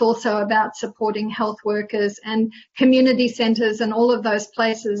 but it's also about supporting health workers and community centres and all of those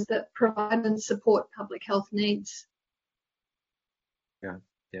places that provide and support public health needs.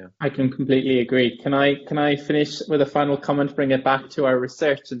 Yeah, I can completely agree. Can I finish with a final comment, bring it back to our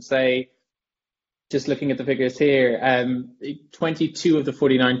research and say, just looking at the figures here, 22 of the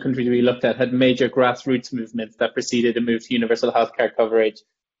 49 countries we looked at had major grassroots movements that preceded a move to universal healthcare coverage.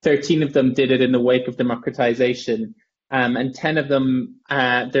 13 of them did it in the wake of democratization. And 10 of them,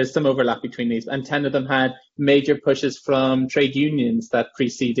 there's some overlap between these, and 10 of them had major pushes from trade unions that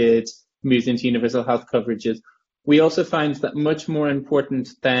preceded moves into universal health coverages. We also found that much more important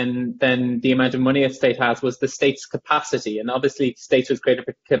than the amount of money a state has was the state's capacity. And obviously states with greater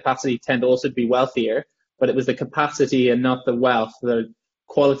capacity tend also to be wealthier, but it was the capacity and not the wealth. The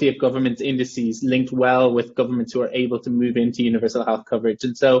quality of government indices linked well with governments who are able to move into universal health coverage.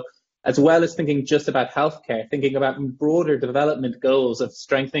 And so, as well as thinking just about healthcare, thinking about broader development goals of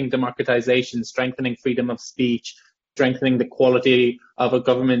strengthening democratization, strengthening freedom of speech, strengthening the quality of a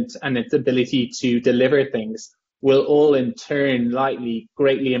government and its ability to deliver things, will all in turn likely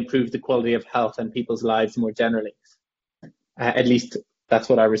greatly improve the quality of health and people's lives more generally. At least that's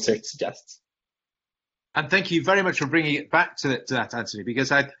what our research suggests. And thank you very much for bringing it back to that, Anthony,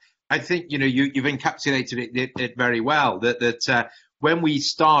 because I think you've encapsulated it very well. That when we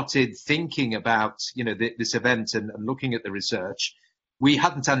started thinking about this event and looking at the research, we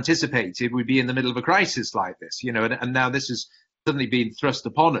hadn't anticipated we'd be in the middle of a crisis like this. And now this has suddenly been thrust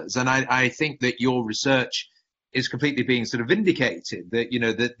upon us. And I think that your research is completely being sort of vindicated, that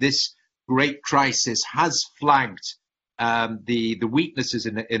that this great crisis has flagged the weaknesses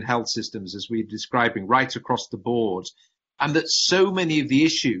in health systems, as we're describing, right across the board, and that so many of the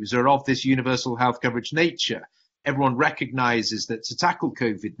issues are of this universal health coverage nature. Everyone recognises that to tackle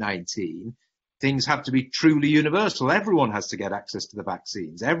COVID-19, things have to be truly universal. Everyone has to get access to the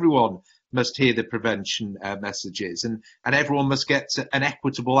vaccines. Everyone must hear the prevention messages, and everyone must get an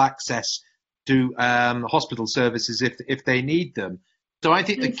equitable access to hospital services if they need them. So I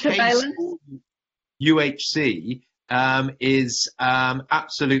think the case for UHC is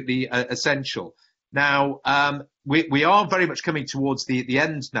absolutely essential. Now, we are very much coming towards the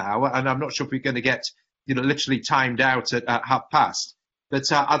end now, and I'm not sure if we're going to get literally timed out at past.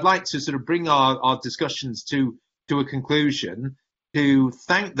 But I'd like to sort of bring our discussions to a conclusion, to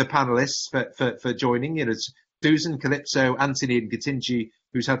thank the panelists for joining. Susan, Calypso, Anthony and Gitinji,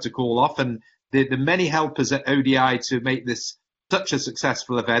 who's had to call off, and the many helpers at ODI to make this such a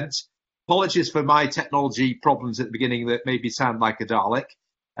successful event. Apologies for my technology problems at the beginning that maybe sound like a Dalek,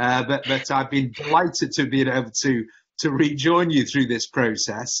 but I've been delighted to be able to rejoin you through this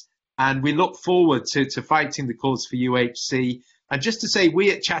process, and we look forward to fighting the cause for UHC. And just to say,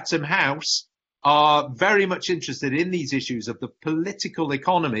 we at Chatham House are very much interested in these issues of the political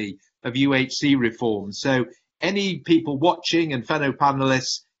economy of UHC reform. So any people watching and fellow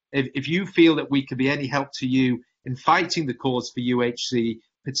panelists, if you feel that we can be any help to you in fighting the cause for UHC,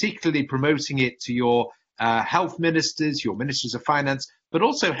 particularly promoting it to your health ministers, your ministers of finance, but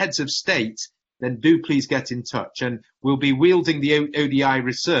also heads of state, then do please get in touch. And we'll be wielding the ODI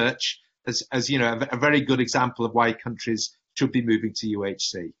research as a very good example of why countries should be moving to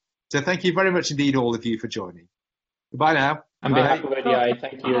UHC. So thank you very much indeed, all of you, for joining. Goodbye now. On behalf of ODI,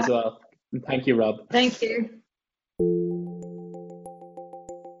 thank you as well. And thank you, Rob. Thank you.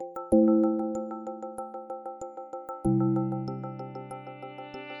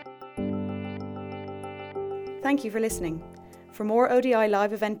 Thank you for listening. For more ODI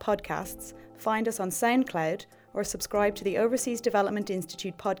live event podcasts, find us on SoundCloud or subscribe to the Overseas Development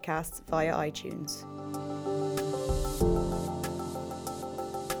Institute podcasts via iTunes.